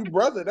called you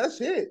brother, that's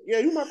it. Yeah,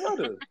 you my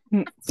brother.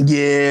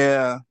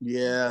 Yeah,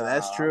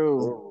 that's true.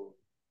 Bro.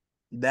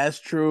 That's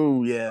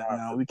true. Yeah,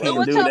 no, we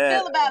can't do that. What y'all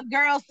feel about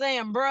girls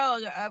saying, bro?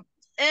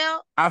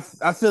 I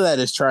feel that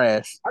it's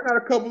trash. I got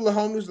a couple of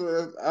homies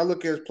that I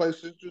look at as play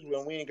sisters,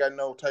 but we ain't got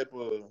no type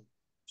of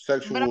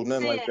sexual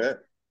nothing like that.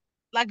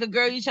 Like a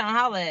girl you trying to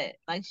holler at,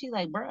 like she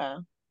like,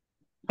 bruh.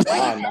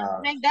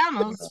 Nah.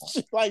 McDonald's.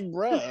 She's like,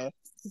 bruh.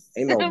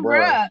 Ain't no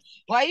bruh.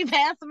 Why you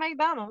passing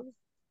McDonald's?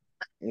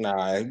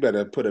 Nah, you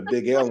better put a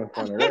big L in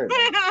front of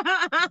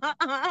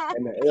that.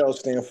 And the L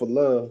stand for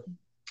love.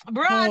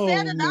 Bro, I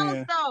said the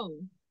dollar store.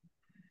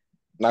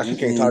 Nah, she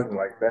can't talk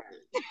like that.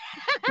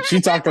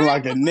 She talking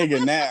like a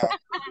nigga now.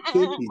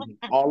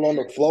 All on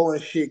the floor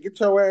and shit. Get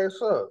your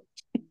ass up.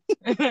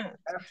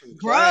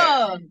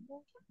 Bro,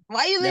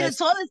 why you leave the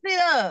toilet seat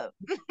up?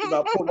 If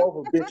I pull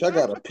over, bitch, I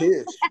got to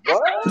piss.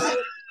 What?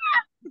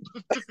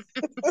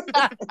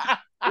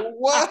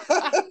 What?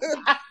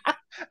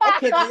 I'm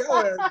kicking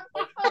your ass.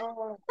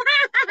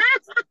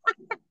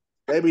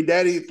 Baby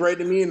daddy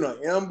threatening me in the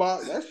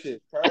inbox. That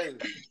shit crazy.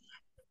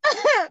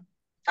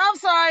 I'm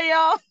sorry,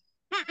 y'all.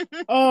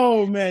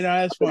 Oh man,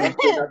 that's funny. I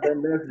got that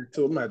message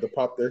too. I'm gonna have to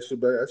pop that shit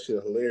back. That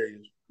shit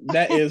hilarious.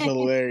 That is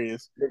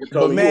hilarious.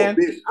 But man,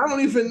 you a bitch. I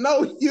don't even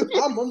know you.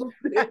 I'm on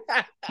the bitch.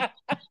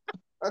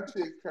 That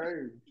shit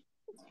crazy.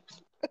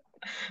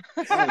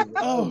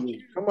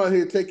 Come on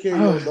here, take care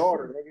of your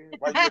daughter,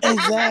 nigga.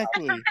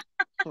 Exactly.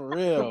 For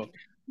real.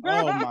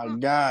 Oh my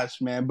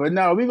gosh, man. But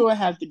no, we're gonna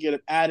have to get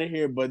up out of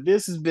here. But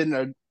this has been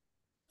a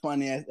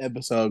funny ass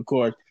episode, of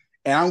course.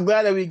 And I'm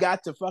glad that we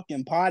got to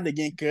fucking pod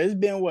again, because it's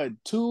been what,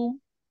 2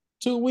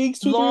 weeks,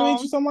 3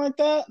 weeks or something like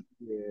that?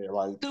 Yeah,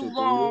 like too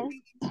long.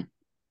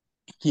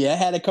 Yeah, I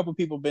had a couple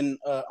people been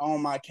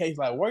on my case,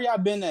 like, where y'all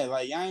been at?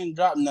 Like, y'all ain't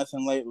dropped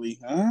nothing lately.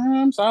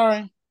 I'm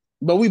sorry.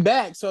 But we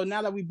back. So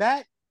now that we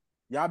back,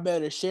 y'all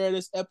better share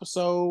this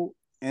episode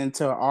and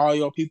tell all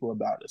your people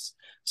about us.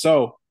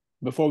 So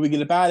before we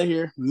get up out of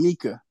here,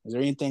 Meeka, is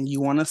there anything you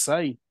want to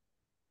say?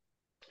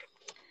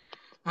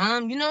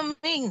 You know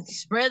me,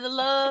 spread the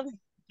love.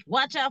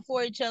 Watch out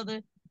for each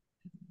other.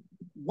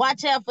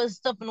 Watch out for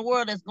stuff in the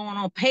world that's going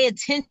on. Pay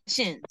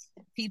attention,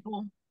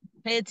 people.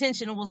 Pay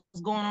attention to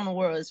what's going on in the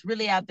world. It's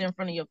really out there in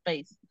front of your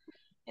face.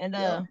 And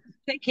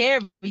take care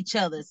of each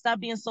other.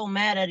 Stop being so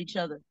mad at each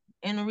other.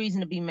 Ain't no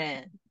reason to be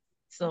mad.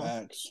 So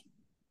Thanks.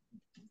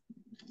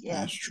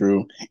 Yeah. That's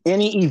true.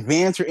 Any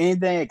events or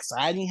anything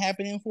exciting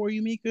happening for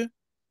you, Meeka?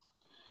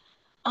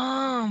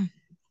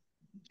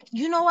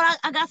 You know what?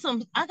 I got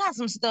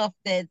some stuff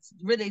that's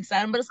really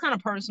exciting, but it's kind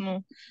of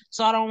personal,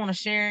 so I don't want to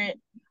share it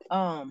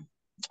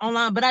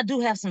online. But I do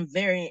have some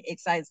very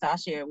exciting stuff. I'll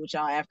share it with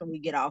y'all after we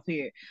get off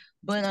here.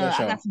 But I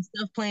got some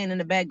stuff playing in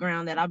the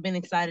background that I've been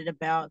excited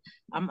about.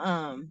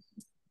 I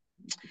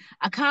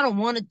kind of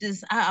wanted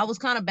this. I was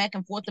kind of back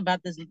and forth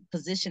about this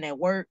position at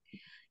work,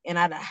 and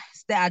I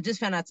just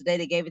found out today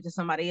they gave it to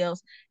somebody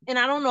else, and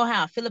I don't know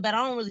how I feel about it.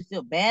 I don't really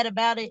feel bad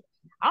about it.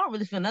 I don't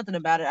really feel nothing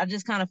about it. I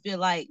just kind of feel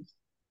like,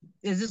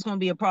 is this going to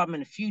be a problem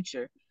in the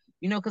future?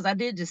 Because I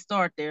did just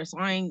start there, so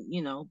I ain't,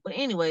 But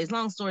anyways,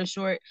 long story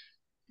short,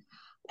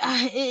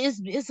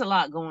 it's a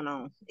lot going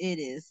on. It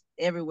is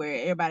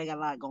everywhere. Everybody got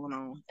a lot going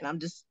on, and I'm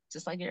just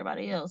like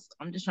everybody else.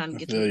 I'm just trying to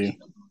get to it.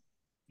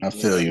 I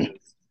feel you.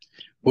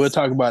 We'll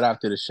talk about it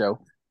after the show.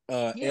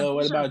 El,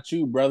 what about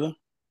you, brother?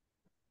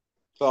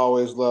 It's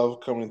always love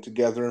coming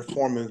together and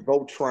forming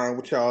Voltron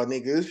with y'all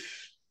niggas.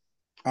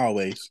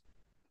 Always.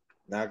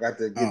 Now I got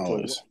to get to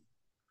it.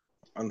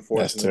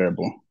 Unfortunately, that's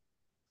terrible.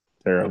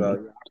 Terrible. But,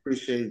 I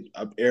appreciate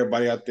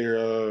everybody out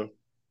there.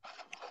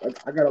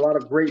 I got a lot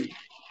of great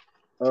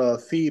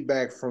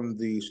feedback from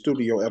the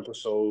studio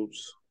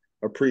episodes.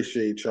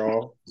 Appreciate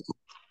y'all.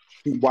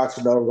 Keep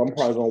watching those. I'm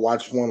probably gonna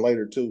watch one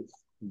later too.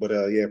 But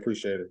yeah,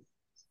 appreciate it.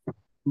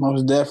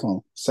 Most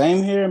definitely.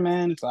 Same here,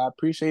 man. So I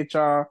appreciate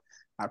y'all.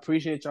 I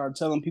appreciate y'all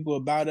telling people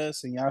about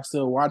us and y'all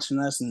still watching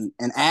us and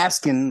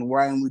asking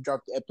why we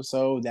dropped the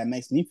episode. That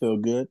makes me feel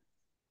good.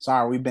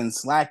 Sorry, we've been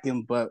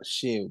slacking, but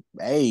shit,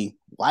 hey,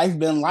 life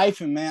been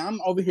lifing, man.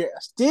 I'm over here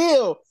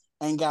still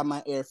ain't got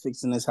my air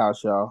fixed in this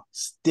house, y'all.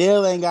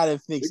 Still ain't got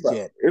it fixed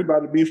yet. It's about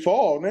to be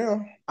fall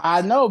now.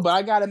 I know, but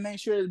I gotta make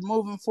sure it's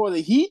moving for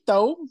the heat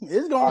though.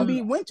 It's gonna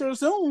be winter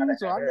soon,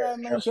 so I gotta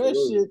make sure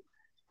that shit.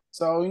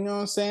 So you know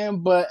what I'm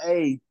saying? But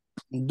hey,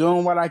 I'm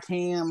doing what I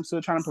can. I'm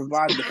still trying to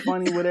provide the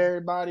funny with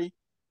everybody.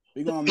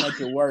 We're gonna make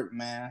it work,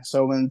 man.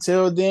 So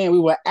until then, we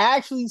will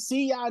actually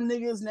see y'all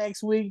niggas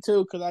next week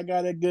too, because I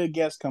got a good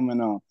guest coming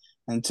on.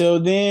 Until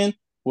then,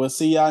 we'll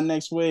see y'all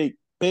next week.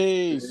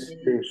 Peace.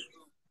 Peace.